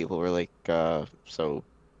day, and people were like, so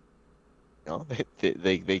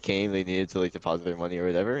they came, they needed to like deposit their money or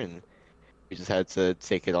whatever, and we just had to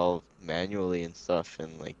take it all manually and stuff,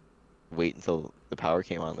 and like wait until the power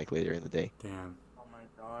came on like later in the day. Damn. Oh my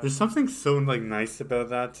god. There's something so like nice about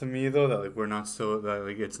that to me though, that like we're not so that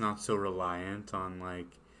like it's not so reliant on like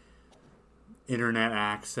internet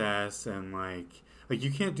access, and like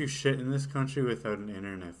you can't do shit in this country without an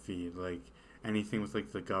internet feed, like anything with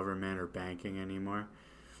like the government or banking anymore.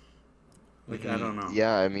 Like I don't know.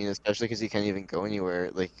 Yeah, I mean, especially because you can't even go anywhere.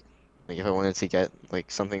 Like if I wanted to get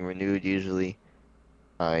like something renewed, usually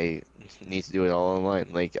I need to do it all online.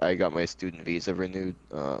 Like I got my student visa renewed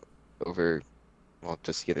over well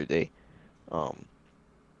just the other day. Um,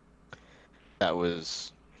 that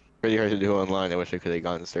was pretty hard to do online. I wish I could have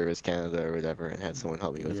gone to Service Canada or whatever and had someone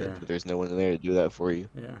help me with it, Yeah. but there's no one there to do that for you.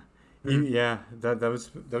 Yeah. Mhm. Yeah, that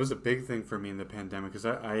was a big thing for me in the pandemic because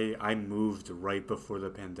I moved right before the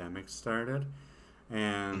pandemic started,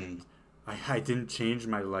 and I didn't change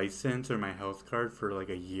my license or my health card for like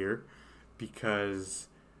a year because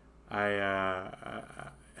I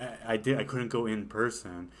couldn't go in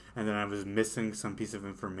person, and then I was missing some piece of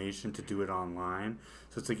information to do it online.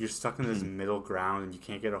 So it's like you're stuck in this middle ground, and you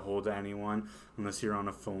can't get a hold of anyone unless you're on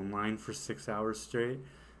a phone line for 6 hours straight.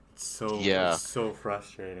 Yeah. It's so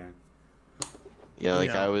frustrating. Yeah, like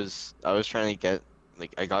Yeah. I was trying to get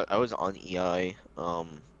like I was on EI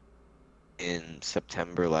in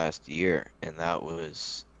September last year, and that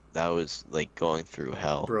was like going through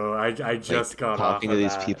hell. Bro, I Like just got off talking to of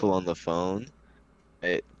these that. people on the phone,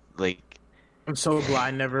 it like I'm so glad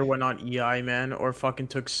I never went on EI, man, or fucking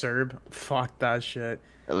took Serb. Fuck that shit.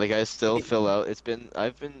 I still fill out.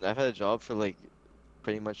 I've had a job for like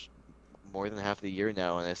pretty much more than half the year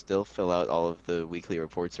now, and I still fill out all of the weekly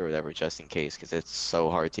reports or whatever just in case, because it's so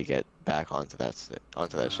hard to get back onto that shit.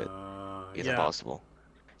 It's Yeah, Yeah. impossible.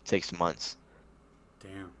 It takes months.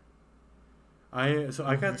 damn. I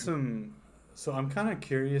got Mhm. some. So I'm kind of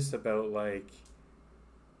curious about like,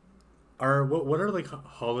 what are like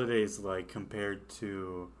holidays like compared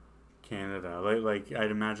to Canada? Like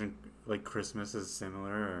I'd imagine like Christmas is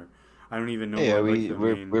similar, or I don't even know Yeah, what like the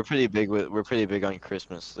main. we're pretty big on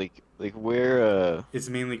Christmas. Like we're It's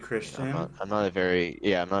mainly you know, Christian. I'm not a very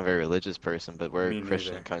religious person, but we're a Me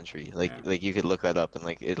Christian neither. country. Yeah. Like you could look that up and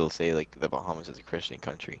like it'll say like the Bahamas is a Christian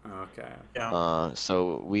country. Okay. Yeah.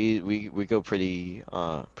 So we go pretty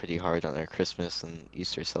hard on our Christmas and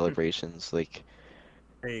Easter celebrations. Like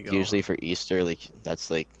There you go. usually for Easter, like that's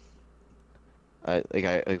like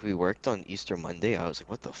we worked on Easter Monday. I was like,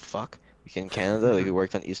 what the fuck? Like in Canada, like we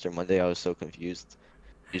worked on Easter Monday. I was so confused.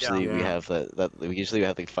 Yeah. Usually we Yeah. have we usually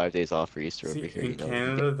have like 5 days off for Easter over See, here. in You know, like we get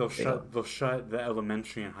Canada, a day off. they'll shut the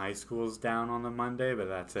elementary and high schools down on the Monday, but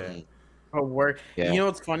that's it. Mm, Oh, work. You yeah. know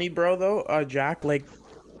what's funny, bro? Though, Jack, like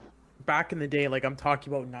back in the day, like I'm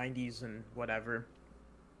talking about '90s and whatever.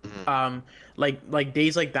 Mhm. Like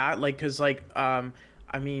days like that, like because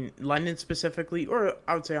I mean London specifically, or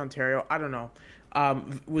I would say Ontario. I don't know.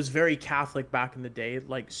 Was very Catholic back in the day,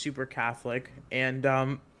 like super Catholic, and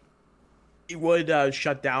it would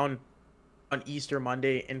shut down on Easter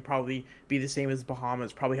Monday and probably be the same as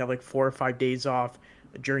Bahamas. Probably have like 4 or 5 days off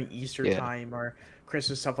during Easter Yeah. time or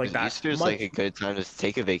Christmas stuff like 'Cause that. Easter's like Much. a good time to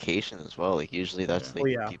take a vacation as well. Like usually Yeah. that's Oh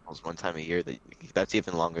like yeah. people's one time a year that's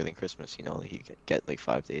even longer than Christmas. You know, like you get like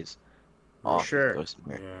 5 days Right. off if you Sure. go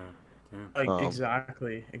somewhere. Yeah. Yeah. Like Um,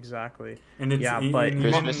 exactly. And it's Yeah, but and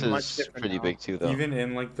Christmas even much is different pretty now. big too, though. even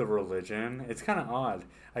in like the religion, it's kind of odd.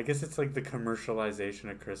 I guess it's like the commercialization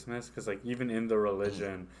of Christmas because like even in the Mhm.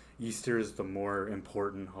 religion, Easter is the more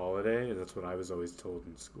important holiday. That's what I was always told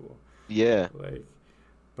in school. Yeah. Like,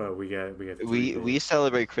 but we get 3 days. We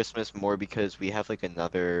celebrate Christmas more because we have like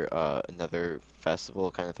another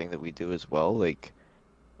festival kind of thing that we do as well.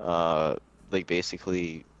 Uh like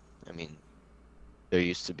basically, I mean, there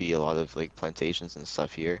used to be a lot of like plantations and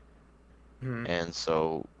stuff here, Mhm. and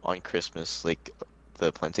so on Christmas, like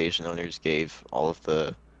the plantation owners gave all of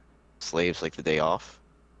the slaves like the day off,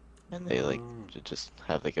 and they like Oh. just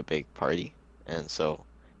have like a big party, and so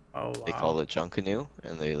Oh they wow. call it Junkanoo,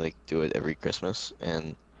 and they like do it every Christmas,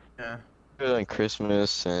 and Yeah. do it on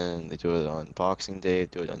Christmas, and they do it on Boxing Day,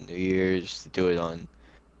 do it on New Year's, they do it on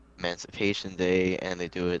Emancipation Day, and they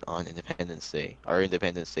do it on Independence Day. Our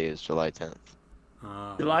Independence Day is July 10th.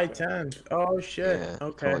 Ah, July okay. 10th. Oh shit. Yeah,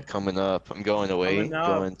 Okay. coming up. I'm going away, Coming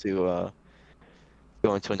up.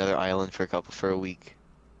 going to another island for a week.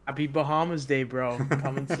 Happy Bahamas Day, bro.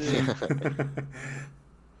 Coming soon.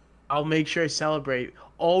 I'll make sure I celebrate.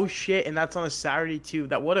 Oh shit, and that's on a Saturday too.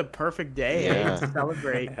 That what a perfect day Yeah. to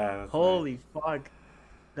celebrate. Yeah, that's Holy fuck.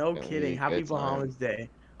 No Gonna be kidding. a Happy good time. Bahamas Day.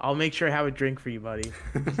 I'll make sure I have a drink for you, buddy.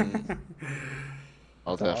 nice.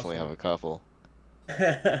 I'll That's definitely have a couple.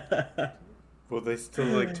 Will they still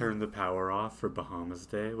like turn the power off for Bahamas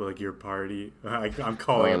Day? Will like your party? I'm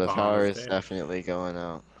calling Oh, it the power Bahamas is Day. definitely going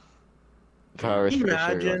out. The Damn. power is for sure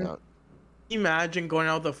going Imagine. out. Imagine going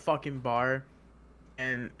out the fucking bar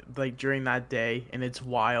and like during that day and it's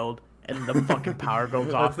wild and the fucking power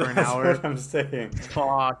goes off for an That's hour. what I'm saying.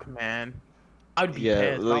 Fuck, man. I'd be Yeah,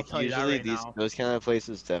 pissed. I'll like tell you that usually right these now. those kind of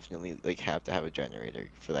places definitely like have to have a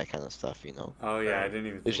generator for that kind of stuff, you know. Oh yeah, I Right. didn't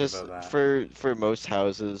even It's think just about that. for most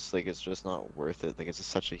houses, like it's just not worth it. Like it's just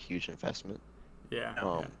such a huge investment. Yeah,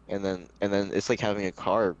 Yeah. yeah. And then it's like having a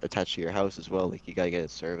car attached to your house as well. Like you gotta get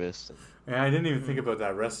it serviced and Yeah, I didn't even think Mhm. about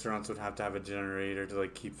that. Restaurants would have to have a generator to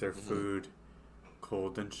like keep their Mhm. food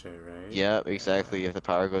cold and shit, right? Yeah, Yeah. exactly. If the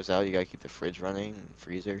power goes out, you gotta keep the fridge running and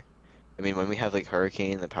freezer. I mean, when we have like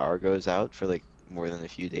hurricane, the power goes out for like more than a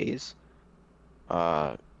few days.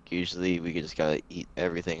 Uh, Usually we just gotta eat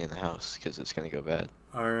everything in the house because it's gonna go bad.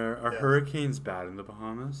 Are Yeah. hurricanes bad in the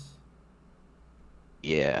Bahamas?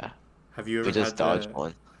 Yeah, Have you we ever just had dodged the?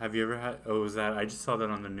 one. Have you ever had? Oh, was that? I just saw that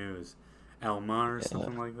on the news. Elma or Yeah,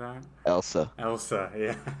 something like that. Elsa. Elsa,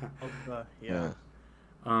 yeah. Yeah.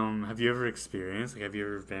 Yeah. Have you ever experienced? Like, have you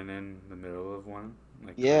ever been in the middle of one?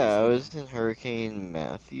 Like Yeah, I crazy? was in Hurricane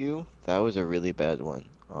Matthew. That was a really bad one.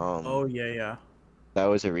 Oh yeah, yeah. That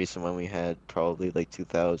was a recent one we had probably like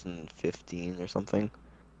 2015 or something.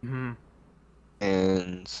 Hmm.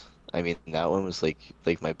 And I mean that one was like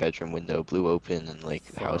my bedroom window blew open and like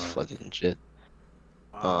the house Fuck. flooded and shit.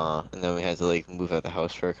 Wow. And then we had to like move out the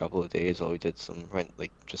house for a couple of days while we did some rent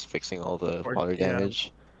like just fixing all the Or water yeah,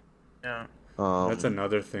 damage. yeah, That's Um,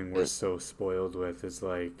 another thing we're it, so spoiled with is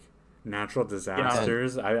like natural yeah, had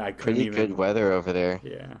disasters. I couldn't pretty good even. weather over there.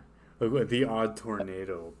 Yeah. Like with the odd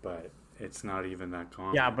tornado, but it's not even that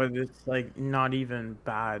yeah. common. But it's like not even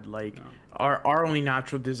bad. Like No. our only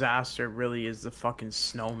natural disaster really is the fucking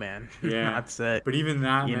snowman. Yeah. That's it. But even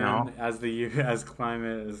that, You know. man, as the year as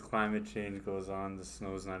climate change goes on, the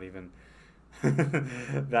snow's not even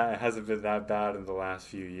that hasn't been that bad in the last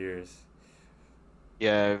few years.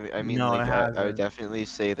 Yeah, I mean No, it like I would hasn't. definitely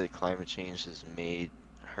say that climate change has made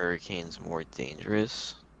hurricanes more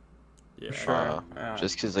dangerous. For Yeah, sure. Uh, man. Yeah.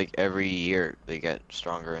 just 'cause like every year they get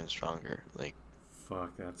stronger and stronger. Like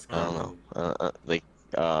Fuck, that's I don't know. crazy. Uh, like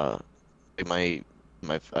my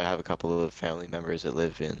I have a couple of family members that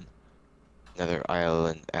live in Nether Isle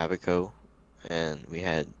and Abaco, and we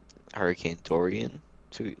had Hurricane Dorian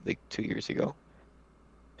 2 years ago,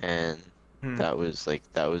 and Hmm. that was like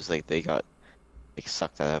they got like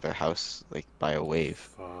sucked out of their house like by a wave.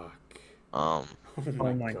 Fuck. Um, Oh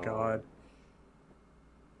Oh my my god. God.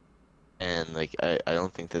 and like I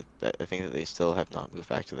don't think that I think that they still have not moved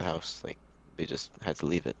back to the house. Like they just had to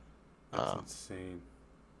leave it. That's Uh, insane.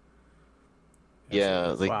 yeah,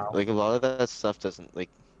 That's like Wow. like a lot of that stuff doesn't like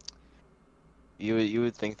you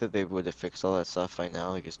would think that they would have fixed all that stuff by now,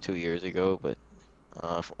 like it's 2 years ago, but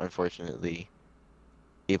unfortunately,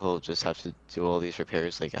 people just have to do all these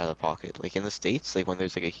repairs like out of pocket. Like in the States, like when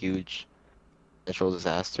there's like a huge natural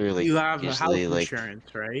disaster, like You have a usually health like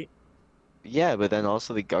insurance, right? yeah, but then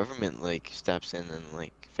also the government like steps in and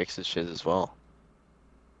like fixes shit as well.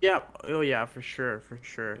 Yeah. Oh yeah, for sure, for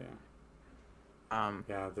sure. yeah. Um.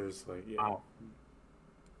 Yeah, there's like yeah. Wow.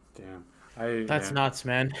 Damn. I That's yeah. nuts,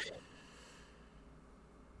 man.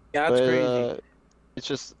 Yeah, that's But crazy. it's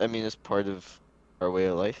just I mean it's part of our way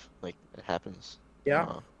of life. Like it happens. Yeah.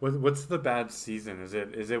 What's the bad season? Is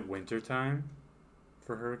it winter time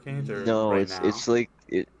for hurricanes or No, right it's now? it's like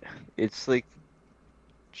it's like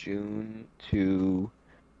June to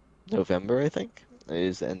November, I think. It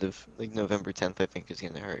is the end of like November 10th, I think, is the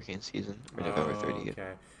end of hurricane season, or November Oh, 30th.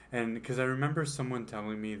 okay. And because I remember someone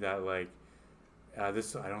telling me that like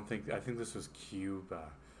this I think this was Cuba,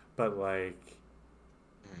 but like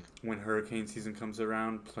Mm. when hurricane season comes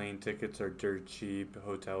around, plane tickets are dirt cheap,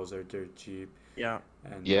 hotels are dirt cheap, Yeah.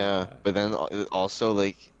 and Yeah, but then also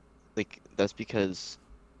like that's because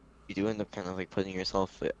you do end up kind of like putting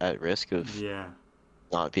yourself at risk of yeah,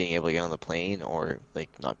 not being able to get on the plane or like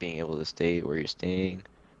not being able to stay where you're staying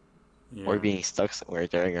or yeah, being stuck somewhere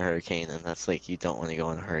during a hurricane, and that's like you don't want to go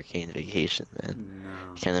on a hurricane vacation, man.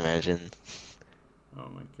 no, Can't imagine. oh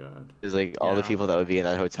my god, There's like all the Yeah. people that would be in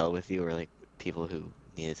that hotel with you were like people who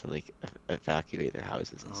needed to like evacuate their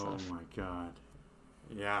houses and oh stuff. my god,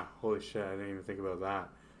 yeah, holy shit, I didn't even think about that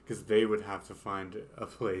because they would have to find a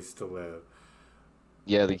place to live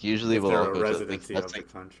Yeah, like usually if we'll they're all a go to like residency that's of the like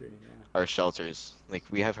country. Yeah, our shelters. Like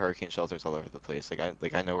we have hurricane shelters all over the place. Like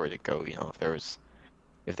I know where to go,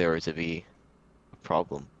 if there were to be a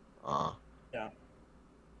problem. Uh Yeah.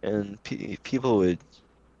 and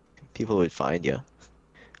people would find you.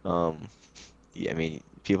 Um yeah, I mean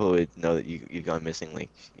people would know that you've gone missing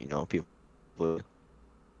like, people would,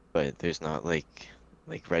 but there's not like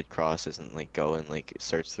Red Cross isn't like go and like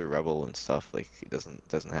search through rubble and stuff. Like it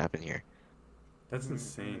doesn't happen here. that's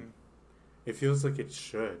insane. Mm-hmm. It feels like it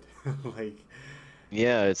should, like,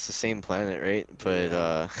 Yeah, it's the same planet, right? But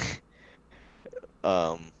yeah,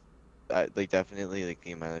 um like definitely like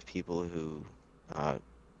the amount of people who uh,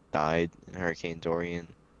 died in Hurricane Dorian,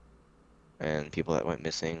 and people that went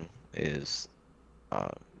missing is uh,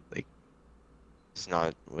 like it's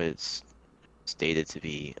not what it's stated to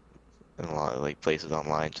be in a lot of like places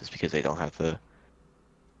online, just because they don't have the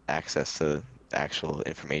access to the actual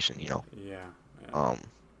information, you know. Yeah. Yeah.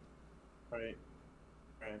 Right.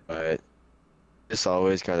 Right. But just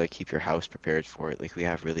always gotta keep your house prepared for it. Like we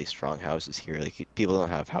have really strong houses here. Like people don't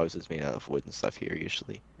have houses made out of wood and stuff here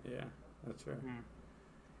usually. Yeah, that's right. Hmm.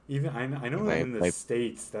 Even I know My in the my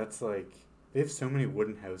States, that's like they have so many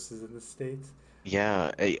wooden houses in the States.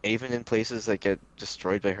 Yeah, even in places that get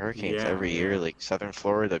destroyed by hurricanes Yeah, every year, yeah, like southern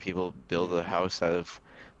Florida, people build a yeah, house out of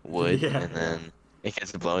wood yeah, and yeah. then it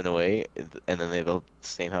gets blown away, and then they build the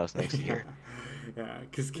same house next Yeah, year. yeah.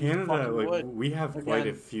 Because Use Canada, fucking like, wood we have quite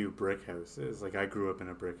a again. few brick houses. Like, I grew up in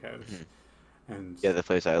a brick house, Mhm. and Yeah, the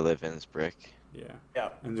place I live in is brick. yeah, Yeah.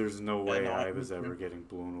 and there's no Yeah. way No, I me was ever too. getting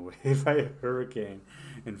blown away by a hurricane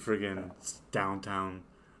in friggin' downtown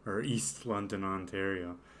or East London,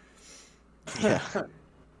 Ontario. Yeah.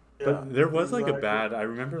 Yeah. But there was like a Exactly. bad. I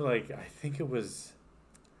remember, like, I think it was.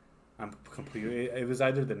 I'm completely. It was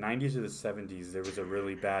either the 90s or the 70s. There was a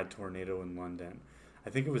really bad tornado in London. I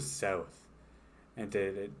think it was south, and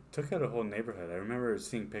it took out a whole neighborhood. I remember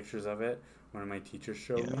seeing pictures of it. One of my teachers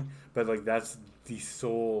showed Yeah. me. But like that's the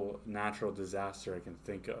sole natural disaster I can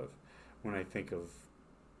think of when I think of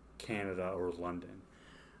Canada or London.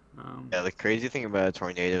 Um, Yeah, the crazy thing about a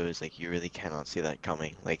tornado is like you really cannot see that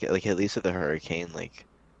coming. Like at least with a hurricane, like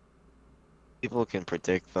people can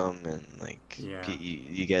predict them and like yeah,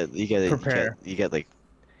 Prepare. you get like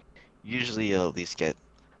usually you'll at least get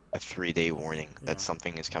a 3-day warning that yeah,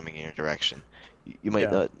 something is coming in your direction. You might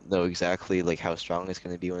Yeah. not know exactly like how strong it's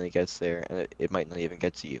going to be when it gets there, and it might not even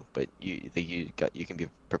get to you, but you can be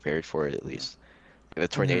prepared for it at yeah. least. Like,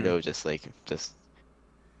 the Hmm. tornado just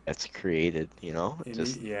gets created, you know, it And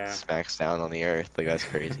just yeah, smacks down on the earth. Like that's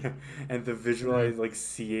crazy. and the Hmm. visualize like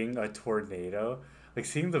seeing a tornado, like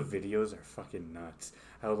seeing the videos are fucking nuts.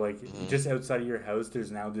 How like Hmm. just outside of your house,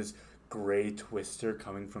 there's now this gray twister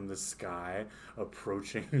coming from the sky,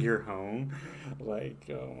 approaching your home. Like,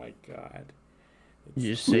 oh my god, it's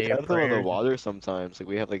You just We say your have them on the prayers. water sometimes. Like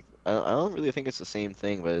we have like I don't really think it's the same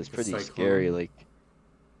thing, but it's like a pretty scary. cyclone. Like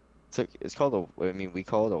it's called a I mean we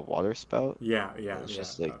call it a water spout. Yeah, yeah, And it's yeah.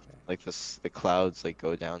 just like Okay, the clouds like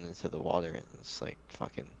go down into the water and it's like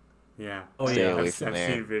fucking yeah. Oh stay yeah. away from I've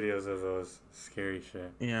seen there. videos of those scary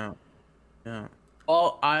shit. Yeah. Yeah.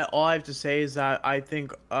 All I have to say is that I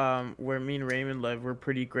think where me and Raymond live, we're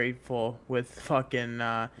pretty grateful with fucking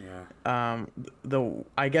Yeah. the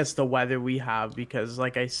I guess the weather we have because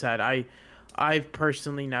like I said, I've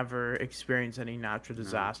personally never experienced any natural No.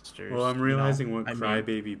 Well, disasters, I'm you know. realizing what I mean,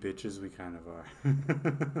 crybaby bitches we kind of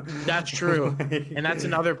that's are. true. And that's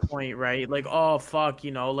another point, right? Like, oh fuck,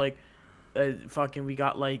 you know, like fucking we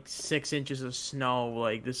got like 6 inches of snow,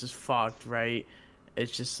 like this is fucked, right?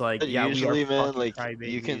 It's just like, But yeah, we are usually, man, fucking like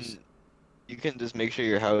crybabies. you can just make sure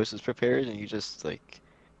your house is prepared and you just like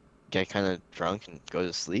get kind of drunk and go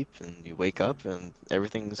to sleep and you wake Yeah. up and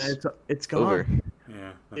everything's It's over. gone.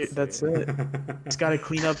 Yeah, that's That's it. it. Just gotta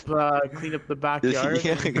clean up the Just backyard,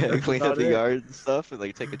 yeah, and gotta that's clean up about the it. yard and stuff and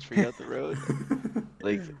like take a tree out the road.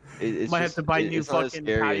 Like it's Might have to buy new it's not as fucking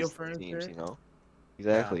scary patio as it seems, furniture. you know?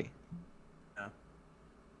 Yeah. Exactly. Yeah.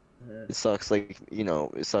 Yeah. It sucks like, you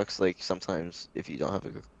know, it sucks like sometimes if you don't have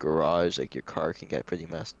a garage, like your car can get pretty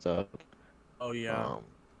messed up. Oh yeah. Um,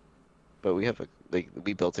 but we have a like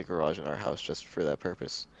we built a garage in our house just for that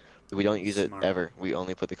purpose. We don't use it Smart. ever. We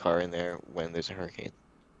only put the car in there when there's a hurricane.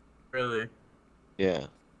 Really. Yeah.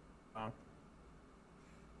 Wow.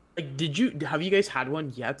 Like, have you guys had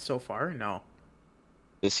one yet so far? No.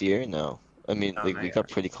 This year, no. I mean, No, like not we yet. got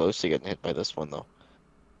pretty close to getting hit by this one though.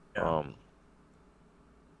 Yeah. Um,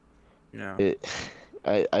 Yeah. it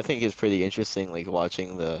I think it's pretty interesting like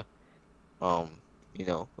watching the um, you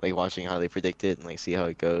know, like watching how they predict it and like see how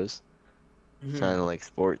it goes. It's Mhm. kind of like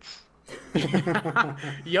sports.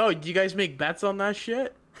 Yo, do you guys make bets on that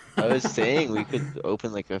shit? I was saying we could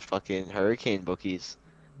open like a fucking hurricane bookies.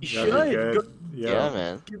 You That'd be should go good. Yeah, Yo,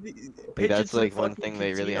 man. Like pitch it that's to the like one fucking thing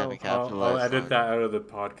they really haven't casino. I'll capitalized edit on. that out of the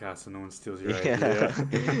podcast so no one steals your Yeah. idea.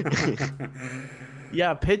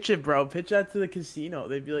 Yeah, pitch it, bro. Pitch that to the casino.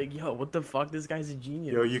 They'd be like, "Yo, what the fuck? This guy's a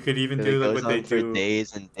genius." Yo, you could even It do like goes what they on for do.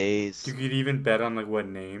 days and You days. could even bet on like what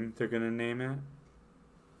name they're gonna name it.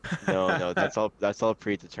 No, no, that's all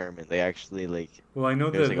predetermined. They actually like Well,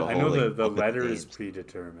 there's like a I whole know like the book of letter is names.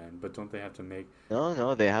 predetermined, but don't they have to make? No,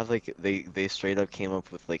 no, they have like they straight up came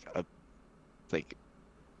up with like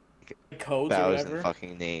Codes or 1,000 whatever.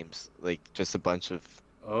 fucking names, like just a bunch of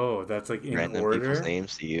Oh, that's like in random people's order.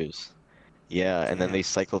 names to use. Yeah, and then Damn. they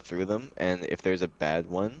cycle through them, and if there's a bad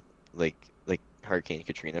one, like Hurricane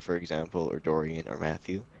Katrina, for example, or Dorian or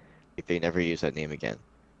Matthew, like they never use that name again.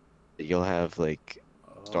 You'll have like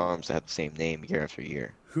Oh. storms that have the same name year after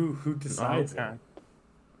year. Who decides Okay.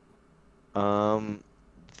 that? Um,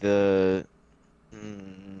 the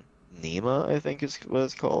mm, NEMA, I think is what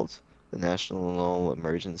it's called, the National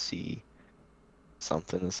Emergency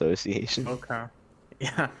something Association, Okay.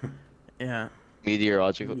 Yeah. Yeah. Yeah,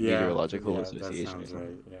 Meteorological yeah, that Association or sounds right.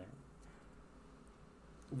 something. Yeah.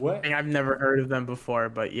 I What? mean, I've never heard of them before,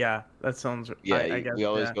 but yeah, that sounds. Yeah, I guess we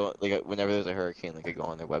always yeah. go like whenever there's a hurricane, like I go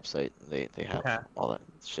on their website, they have Okay. all that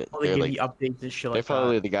shit. Well, they give you updates and shit They're like that.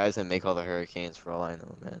 probably the guys that make all the hurricanes for all I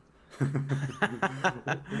know, man.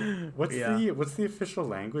 Yeah. What's the official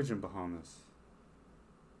language in Bahamas?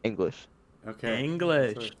 English. Okay.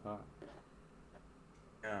 English. That's what I thought.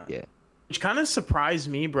 Yeah. Yeah. Which kind of surprised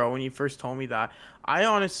me, bro, when you first told me that. I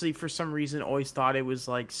honestly, for some reason, always thought it was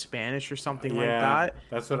like Spanish or something like Yeah, that.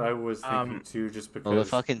 that's what I was thinking too, just Well, the because.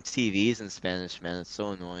 fucking TV's in Spanish, man. It's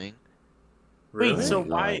so annoying. Really? Wait, so Oh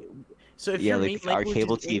my why? God. So if Yeah, your main like our language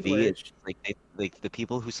cable is TV, it's English, like like the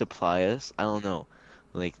people who supply us, I don't know.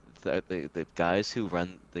 Like the guys who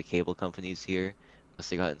run the cable companies here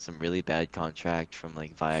must have gotten some really bad contract from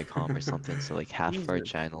like Viacom or something. So like half of our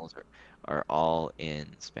Jesus, channels are all in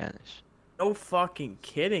Spanish. no fucking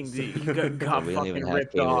kidding, dude. You got, So got we don't even fucking have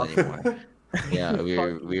ripped cable off. anymore. Yeah, You we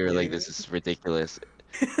fucking were like, kidding this is ridiculous.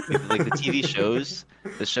 Like the TV shows,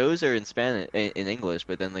 the shows are in Spanish, in English,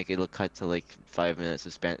 but then like it'll cut to like 5 minutes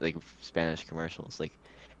of Spanish commercials. Like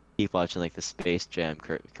keep watching like the Space Jam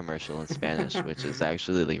commercial in Spanish, which is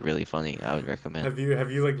actually like really funny. I would recommend. Have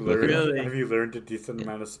you like Look it up. learned Really? have you learned a decent Yeah.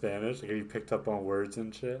 amount of Spanish? Like, have you picked up on words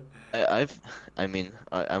and shit? I mean,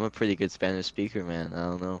 I'm a pretty good Spanish speaker, man. I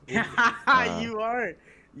don't know. Uh, You are.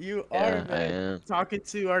 You are, yeah, I man. am. Talking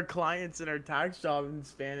to our clients in our tax job in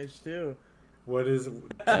Spanish too. What is?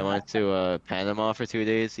 I went to Panama for 2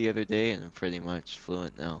 days the other day, and I'm pretty much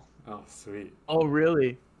fluent now. Oh, sweet. Oh,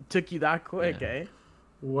 really? Took you that quick, Yeah. eh?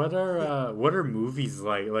 What are movies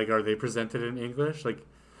like? Like, are they presented in English? Like,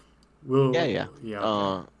 will Yeah. yeah.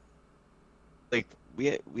 Uh, like we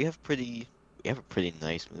have a pretty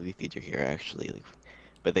nice movie theater here actually. Like,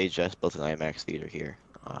 but they just built an IMAX theater here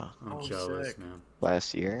I'm Oh, jealous, sick. man.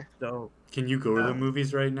 last year. So, Can you go to the Yeah.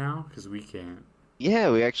 movies right now? Because we can't.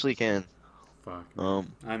 Yeah, we actually can. Fuck,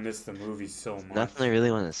 man. I miss the movies so much. Nothing I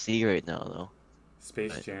really want to see right now though.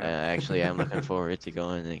 Space But Jam. I actually am looking forward to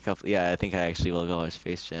going in a couple. Yeah, I think I actually will go watch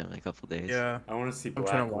Space Jam in a couple days. yeah, I want to see I'm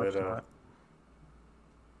trying Black to watch Widow. that.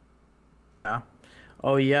 Yeah.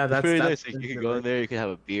 Oh yeah, It's that's pretty that's nice. Like, you could go in there, you could have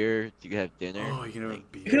a beer, you could have dinner. Oh, you can have a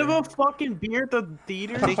Like, beer. You could have a fucking beer at the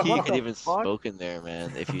theater. I think you What can the even fuck? smoke in there,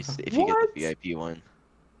 man. If if you get What? the VIP one.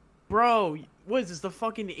 Bro, what is this, the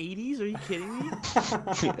fucking 80s? Are you kidding me?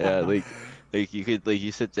 Yeah, like you could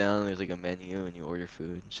you sit down, there's like a menu and you order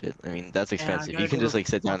food and shit. I mean that's I expensive. gotta You can go just to like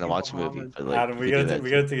sit down and fucking watch a movie, Bahamas. but like Adam, you could do that we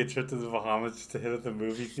too. gotta take a trip to the Bahamas just to hit at the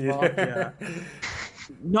movie theater. Fuck yeah.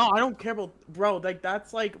 No, I don't care about, bro. Like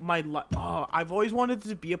that's like my oh, I've always wanted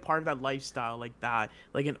to be a part of that lifestyle, like that,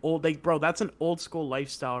 like an old, like bro, that's an old school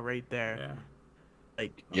lifestyle right there. Yeah.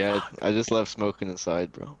 Like, Yeah, fuck. I just love smoking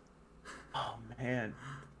inside, bro. Oh man,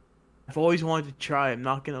 I've always wanted to try. I'm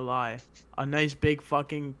not gonna lie. A nice big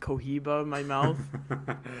fucking cohiba in my mouth,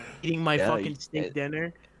 eating my Yeah, fucking steak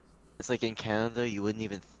dinner. It's like in Canada, you wouldn't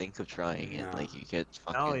even think of trying it. No. Like you get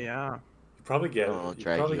fucking Oh yeah. You probably get Oh, you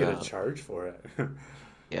drag probably you get a out. charge for it,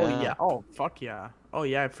 Oh yeah. Oh fuck yeah. Oh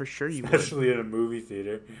yeah, for sure you would. especially in a movie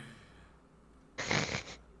theater.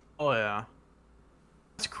 Oh yeah.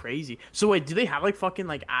 That's crazy. So wait, do they have like fucking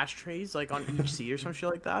like ashtrays like on each seat or some shit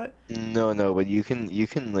like that? No, but you can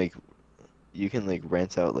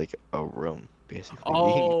rent out like a room basically. You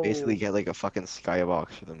Oh. can basically get like a fucking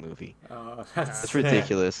skybox for the movie. That's It's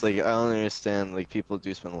ridiculous. Like I don't understand. Like people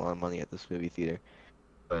do spend a lot of money at this movie theater,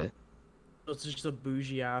 but It's just a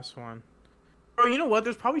bougie ass one. Bro, you know what?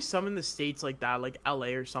 There's probably some in the States like that, like LA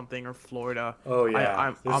or something, or Florida. Oh yeah,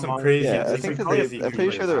 I'm there's some on- crazy. yeah, I there's think some that crazy. I'm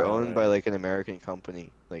pretty sure they're YouTubers out owned by there. like an American company.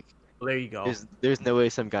 Like Well, there you go. there's no way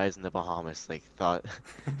some guys in the Bahamas like thought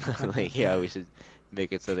like yeah we should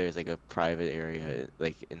make it so there's like a private area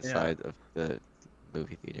like inside of the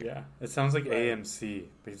movie theater. Yeah, it sounds like AMC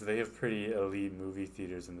because they have pretty elite movie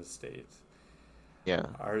theaters in the States. Yeah.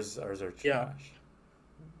 Ours are trash. Yeah.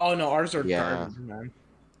 Oh no, ours are Yeah. garbage, man.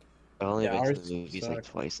 I only Yeah, went to ours the movies like suck.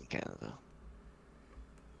 twice in Canada.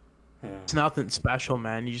 Yeah. It's nothing special,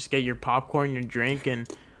 man. You just get your popcorn, your drink, and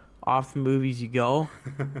off the movies you go.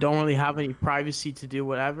 Don't really have any privacy to do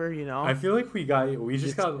whatever, you know. I feel like we just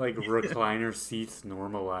It's got like recliner seats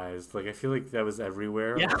normalized. Like I feel like that was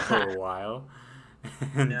everywhere yeah, for a while,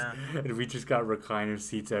 and yeah, and we just got recliner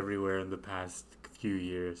seats everywhere in the past few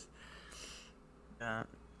years. yeah,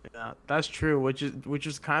 yeah. That's true. Which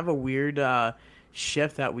is kind of a weird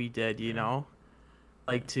shift that we did, you Yeah. know.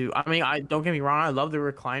 Like to, I mean, I don't get me wrong, I love the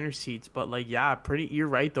recliner seats, but like, yeah, pretty. You're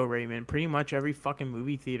right though, Raymond. Pretty much every fucking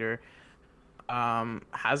movie theater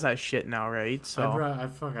has that shit now, right? So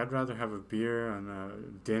I'd rather have a beer and a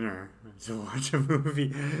dinner to watch a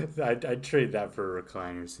movie. I'd trade that for a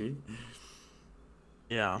recliner seat.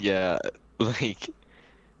 yeah, Yeah, like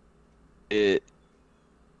it.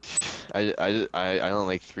 I don't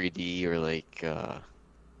like 3D or like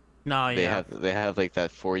no, yeah. they have like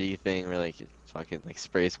that 4D thing where like it fucking like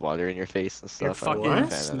sprays water in your face and Your stuff. I wasn't a fucking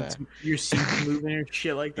What? fan of seats, that. your seats moving and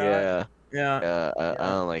shit like that. Yeah, Yeah, yeah, I yeah.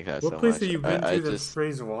 don't like that What so place have much. you been I to that just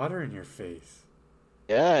sprays water in your face?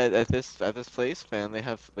 yeah at this place, man, they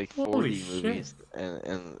have like Holy 4D shit! movies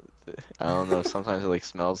I don't know. Sometimes it like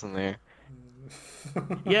smells in there.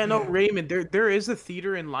 Yeah, no, Raymond, there is a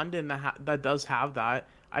theater in London that does have that.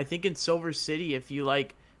 I think in Silver City, if you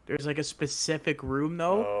like, there's like a specific room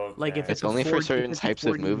though. Like if Okay. It's it's a only for 4D, if certain it's a types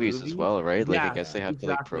of 4D movies as movie. well, right? Like I Yeah, guess they Yeah. have to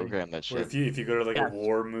like exactly. program that Or shit. if you go to like a Yes,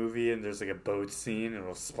 war movie and there's like a boat scene,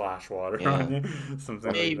 it'll splash water Yeah, on you, something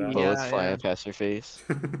like maybe. that. bullets Yeah, yeah, flying past your face.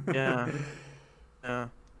 yeah, yeah.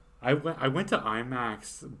 I went to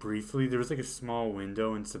IMAX briefly. There was like a small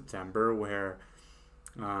window in September where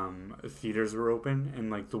theaters were open, and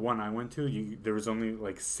like the one I went to, there was only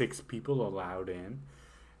like 6 people allowed in,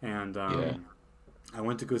 and Yeah, I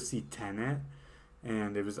went to go see Tenet,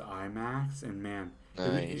 and it was IMAX, and man,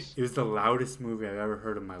 nice. it was the loudest movie I've ever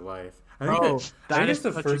heard in my life. Bro, I think that it's is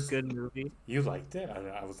the such a first. good movie. You liked it?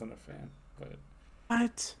 I wasn't a fan, but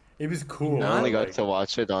What? it was You cool. I only not? got Like, to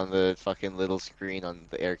watch it on the fucking little screen on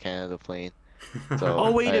the Air Canada plane, Oh,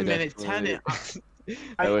 so wait a I minute, definitely Tenet.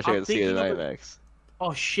 I wish I I'm could see it in thinking of a. IMAX.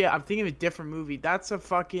 Oh shit, I'm thinking of a different movie. That's a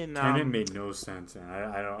fucking Tenet made no sense, and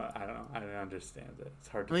I don't understand it. It's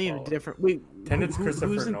hard I'm to thinking of a follow. different. Wait, Tenet's Christopher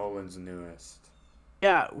who's in? Nolan's newest.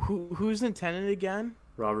 Yeah, who's in Tenet again?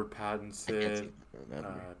 Robert I can't Pattinson. even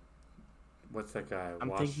remember. What's that guy? I'm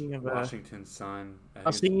thinking of a. Washington's Son. I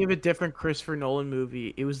was thinking of a different Christopher Nolan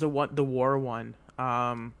movie. It was the war one.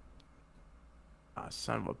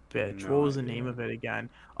 Son of a bitch. What No was the name idea. of it again?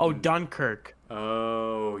 Oh, Mm. Dunkirk.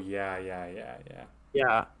 Oh yeah.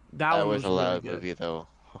 Yeah, that That one was was a really loud good. movie though.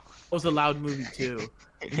 It was a loud movie too.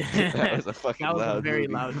 That was a That fucking was a loud very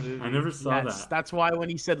movie. loud movie. I never saw Yes, that. that's why when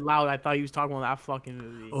he said loud, I thought he was talking about that fucking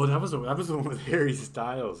movie. Oh, that was the one with Harry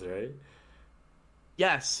Styles, right?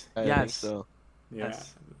 Yes, I think yes, so. Yeah,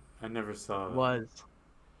 yes, I never saw it that. was.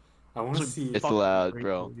 I It want to was a see. It's fucking loud, great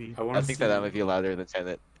bro. movie. I want I to think see. that might be louder than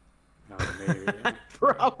Tenet. Oh, maybe.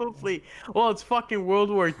 Probably. Well, it's fucking World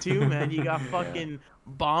War II, man. You got fucking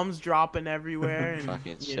bombs dropping everywhere, and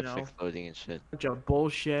Fucking you ships know, exploding and shit. bunch of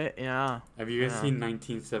bullshit. Yeah. Have you guys Yeah. seen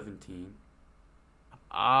 1917?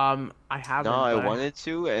 I haven't. No, I but wanted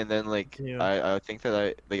to, and then like do. I think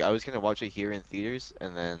that I was gonna watch it here in theaters,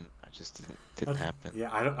 and then I just didn't happen. Yeah,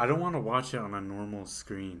 I don't want to watch it on a normal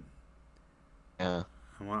screen. Yeah,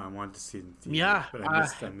 I want to see it in theaters, Yeah, but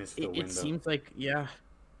I missed the it window. seems like yeah.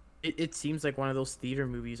 It seems like one of those theater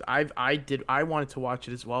movies. I wanted to watch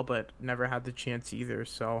it as well, but never had the chance either.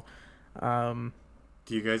 So, um,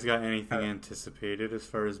 Do you guys got anything Uh, anticipated as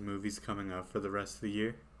far as movies coming out for the rest of the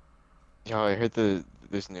year? yeah. I heard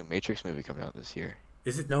there's a new Matrix movie coming out this year.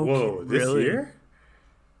 Is it No whoa kid- this really? year?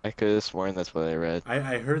 I could have sworn that's what I read.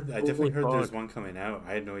 I heard I definitely Holy heard there's fuck. one coming out.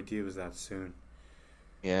 I had no idea it was that soon.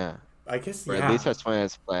 Yeah, I guess or yeah. at least that's when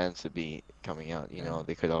it's planned to be coming out. You Yeah. know,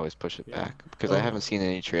 they could always push it Yeah. back because I Oh. haven't seen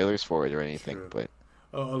any trailers for it or anything. True. But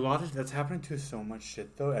A lot of that's happening to so much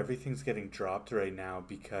shit though. Everything's getting dropped right now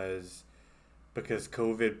because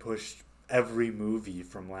COVID pushed every movie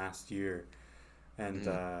from last year, and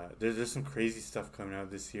there's some crazy stuff coming out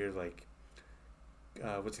this year. Like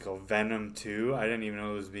what's it called? Venom 2. I didn't even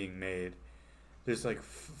know it was being made. There's like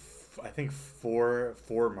I think four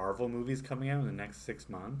Marvel movies coming out in the next 6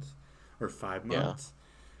 months or 5 months.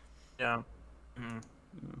 yeah. Mm.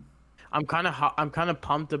 Yeah. I'm kind of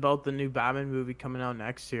pumped about the new Batman movie coming out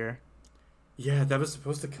next year. Yeah, that was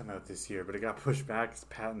supposed to come out this year, but it got pushed back because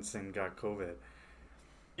Pattinson got COVID.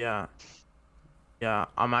 Yeah. Yeah,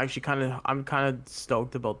 I'm kind of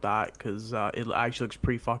stoked about that because it actually looks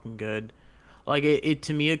pretty fucking good. Like it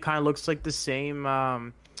to me, it kind of looks like the same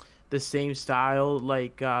style,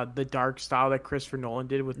 like the dark style that Christopher Nolan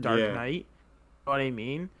did with Dark Yeah. Knight. You know what I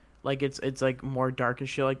mean? Like it's like more dark and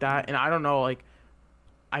shit like that. And I don't know, like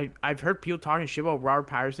I've heard people talking shit about Robert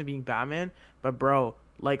Pattinson being Batman, but bro,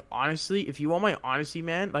 like honestly, if you want my honesty,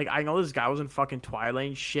 man, like I know this guy was in fucking Twilight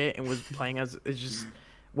and shit and was playing as it's just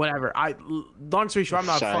whatever. Long story short, I'm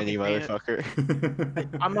not a Shiny fucking fan.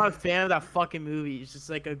 motherfucker. I'm not a fan of that fucking movie. It's just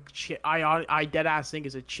like a chick. I dead ass think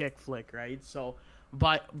it's a chick flick, right? So,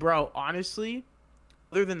 but bro, honestly,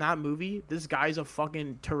 other than that movie, this guy's a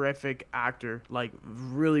fucking terrific actor. Like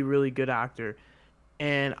really, really good actor.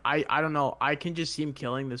 And I don't know. I can just see him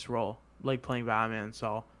killing this role, like playing Batman.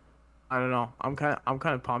 So I don't know. I'm kind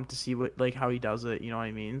of pumped to see what like how he does it. You know what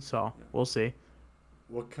I mean? So we'll see.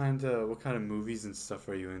 What kind of movies and stuff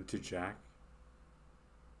are you into, Jack?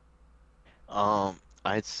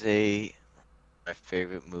 I'd say my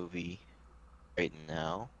favorite movie right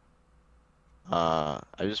now. I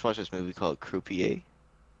just watched this movie called Croupier.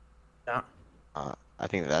 Yeah. I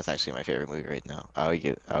think that's actually my favorite movie right now. I would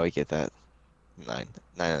get that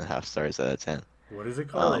 9.5 stars out of 10. What is it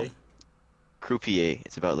called? Really? Croupier.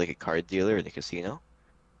 It's about like a card dealer in a casino.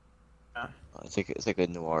 Yeah. It's like a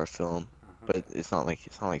noir film, but Okay. it's not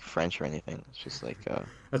like French or anything. It's just like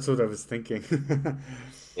That's what I was thinking.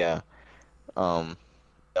 yeah. Um,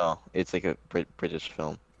 no, it's like a British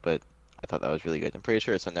film, but I thought that was really good. I'm pretty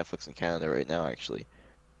sure it's on Netflix in Canada right now, actually.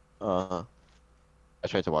 Uh, I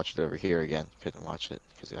tried to watch it over here again. Couldn't watch it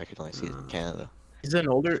because I could only see it in Canada. It's an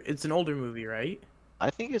older movie, right? I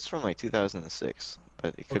think it's from like 2006,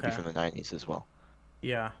 but it could be Okay. from the 90s as well.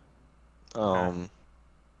 Yeah. Okay. Um,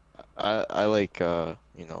 I like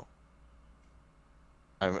you know,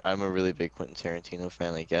 I'm a really big Quentin Tarantino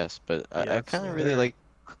fan, I guess, but Yeah, I it's kind of really fair. like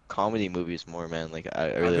comedy movies more, man. Like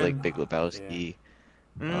I I've really like been, Big yeah. Lebowski.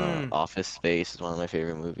 Mm, Office Space is one of my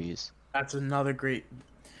favorite movies. that's another great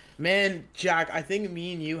man, Jack. I think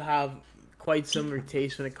me and you have quite similar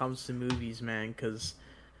taste when it comes to movies, man. Cause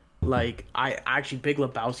like I actually Big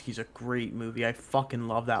Lebowski's a great movie. I fucking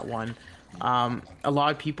love that one. A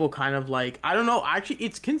lot of people kind of like I don't know. Actually,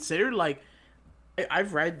 it's considered like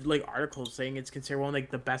I've read like articles saying it's considered one of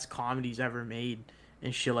like the best comedies ever made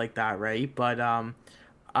and shit like that, right? But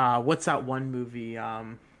what's that one movie?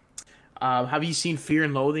 Have you seen Fear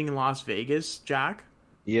and Loathing in Las Vegas, Jack?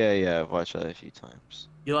 Yeah, I've watched that a few times.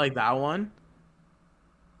 You like that one?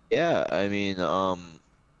 Yeah, I mean,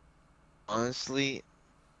 honestly,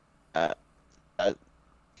 uh, that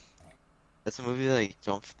that's a movie that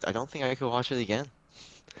I don't think I could watch it again.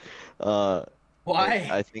 Uh, like Why?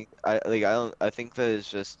 I think that it's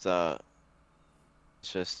just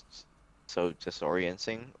so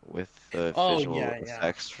disorienting with the Oh visual yeah, yeah.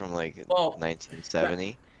 effects from like Well, that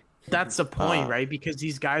 1970. that's the point, Uh, right? Because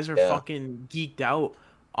these guys are yeah, fucking geeked out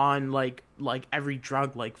on like every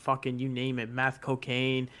drug, like fucking you name it, meth,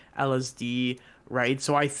 cocaine, LSD, right?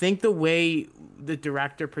 So I think the way the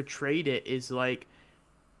director portrayed it is like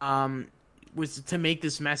um was to make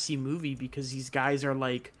this messy movie because these guys are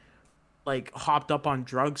like hopped up on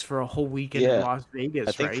drugs for a whole weekend in yeah. Las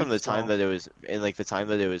I Vegas, think from right? the time So that it was in like the time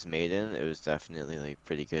that it was made in, it was definitely like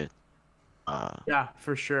pretty good. Uh, yeah,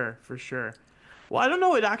 for sure, for sure. Well, I don't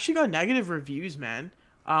know. It actually got negative reviews, man.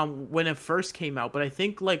 When it first came out, but I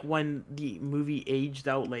think like when the movie aged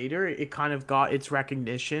out later, it kind of got its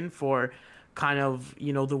recognition for kind of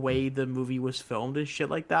the way the movie was filmed and shit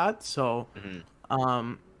like that. So, mhm.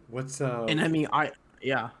 um, What's and I mean,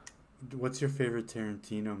 yeah, what's your favorite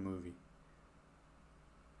Tarantino movie?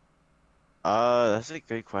 That's a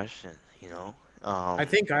good question, you know. I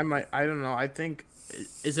think I might. I don't know. I think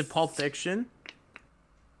is it Pulp Fiction?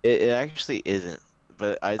 It actually isn't,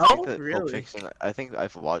 but I think Oh, that Pulp really? Fiction. I think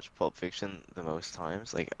I've watched Pulp Fiction the most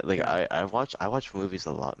times. Like Yeah. I watch movies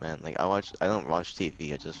a lot, man. Like I don't watch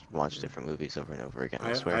TV. I just watch different movies over and over again.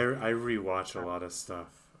 I swear. I rewatch a lot of stuff.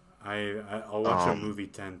 I'll watch a Um, movie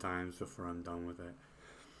 10 times before I'm done with it.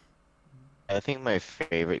 I think my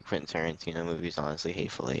favorite Quentin Tarantino movie is honestly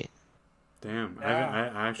Hateful Eight. Damn,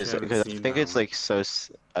 Yeah. I actually haven't Because I seen think that it's one. like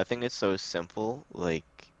I think it's so simple. Like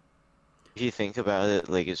if you think about it,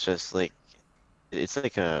 like it's just like it's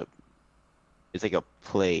like a it's like a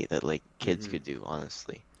play that like kids Hmm. could do,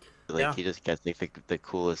 honestly. Like Yeah. he just gets like the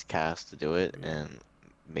coolest cast to do it Yeah. and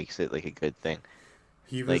makes it like a good thing.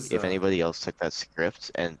 He Like was if anybody else took that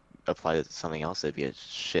script and applied it to something else, it'd be a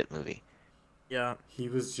shit movie. Yeah. he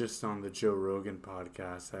was just on the Joe Rogan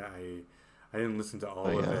podcast. I didn't listen to Oh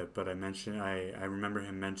all of yeah. it, but I remember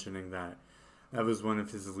him mentioning that that was one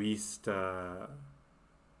of his least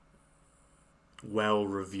well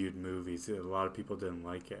reviewed movies. A lot of people didn't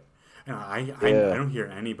like it, and I Yeah. don't hear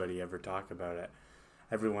anybody ever talk about it.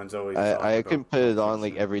 Everyone's always talking I about could put Pulp it on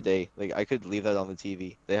like Fiction. every day. Like I could leave that on the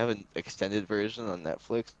TV. They have an extended version on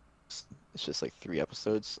Netflix. It's just like 3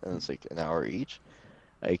 episodes and it's like an hour each.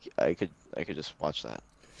 I could just watch that.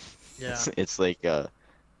 Yeah. It's like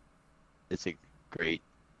it's a great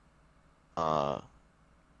uh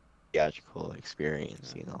theatrical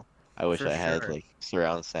experience, you know. I wish For I had sure. like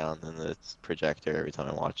surround sound and the projector every time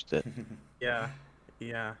I watched it. Yeah. Yeah.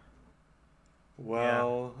 Yeah.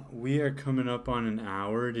 Well, we are coming up on an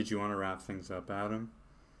hour. Did you want to wrap things up, Adam?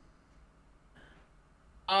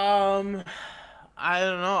 Um, I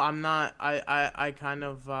don't know. I'm not. I kind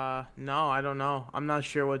of. No, I don't know. I'm not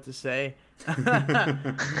sure what to say.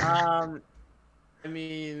 Um, I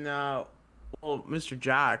mean, well, Mr.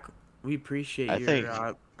 Jack, we appreciate I think,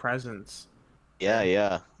 your presence. yeah,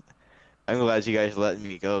 yeah. I'm glad you guys let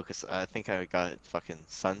me go because I think I got fucking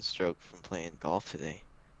sunstroke from playing golf today.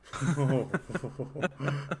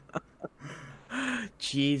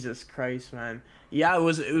 Jesus Christ, man. Yeah, it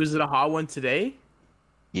was it a hot one today?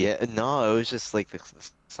 Yeah, no, it was just like the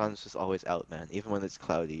sun's just always out, man. Even when it's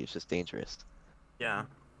cloudy, it's just dangerous. Yeah.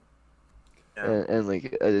 Yeah. And like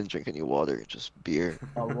I didn't drink any water, just beer.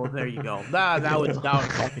 Oh well, there you go. That would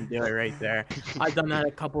fucking do it right there. I've done that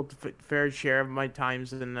a couple fair share of my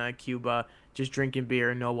times in Cuba, just drinking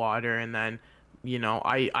beer, no water, and then,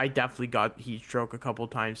 I definitely got heat stroke a couple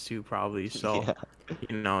times too, probably. So,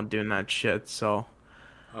 Yeah. doing that shit. So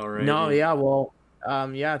no, Alrighty. yeah, well,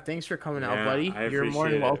 yeah, thanks for coming out, Yeah, buddy. I You're more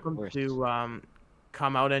than appreciate it. Of welcome course. to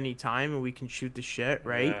come out anytime and we can shoot the shit,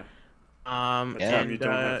 right? Yeah. What Yeah. time you And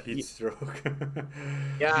don't have heat stroke?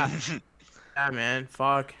 yeah. Yeah, man.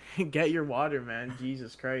 Fuck. Get your water, man.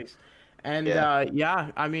 Jesus Christ. And Yeah.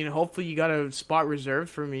 yeah, I mean, hopefully you got a spot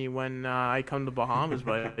reserved for me when I come to Bahamas,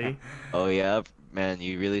 buddy. Oh yeah, man,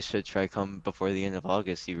 you really should try come before the end of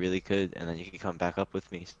August. You really could, and then you can come back up with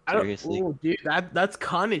me. I don't. Seriously. Oh, dude, that's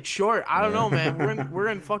cunning. Short. I don't Yeah. know, man. We're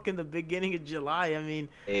in fucking the beginning of July. I mean,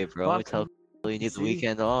 Hey, bro, fuck. tell people you need the See?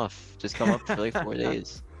 weekend off. Just come up for like 4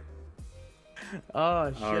 days.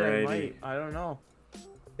 Oh shit, I Alrighty. might. I don't know.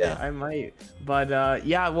 Yeah. I might. But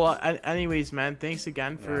yeah. Well, anyways, man. Thanks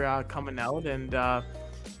again for coming out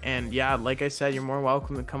and yeah, like I said, you're more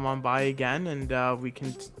welcome to come on by again, and we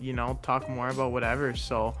can, talk more about whatever.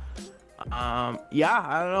 So, yeah,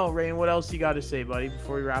 I don't know, Rain. What else you got to say, buddy,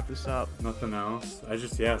 before we wrap this up? Nothing else.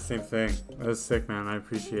 Same thing. That was sick, man. I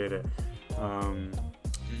appreciate it.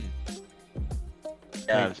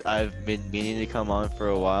 Yeah, I've been meaning to come on for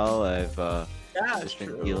a while. I've Yeah, just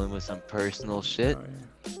been dealing with some personal shit,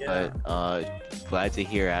 Oh, Yeah. but glad to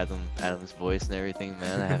hear Adam's voice and everything,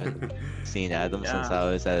 man. I haven't seen Adam since Yeah.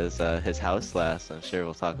 I was at his house last. I'm sure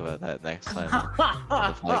we'll talk about that next time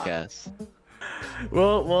on the podcast.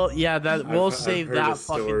 Well, yeah, that we'll I've save heard that a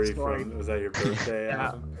fucking story. Was that your birthday? Yeah.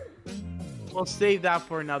 Adam? We'll save that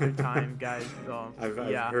for another time, guys. So, I've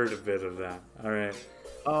yeah. heard a bit of that. All right.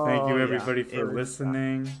 Oh, Thank you, yeah, everybody, it for was-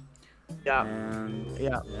 listening. Yeah. And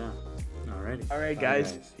Yeah. Alrighty. All right, Bye,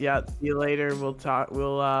 guys. Yeah. See you later. We'll talk.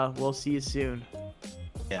 We'll see you soon.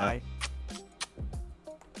 Yeah. Bye.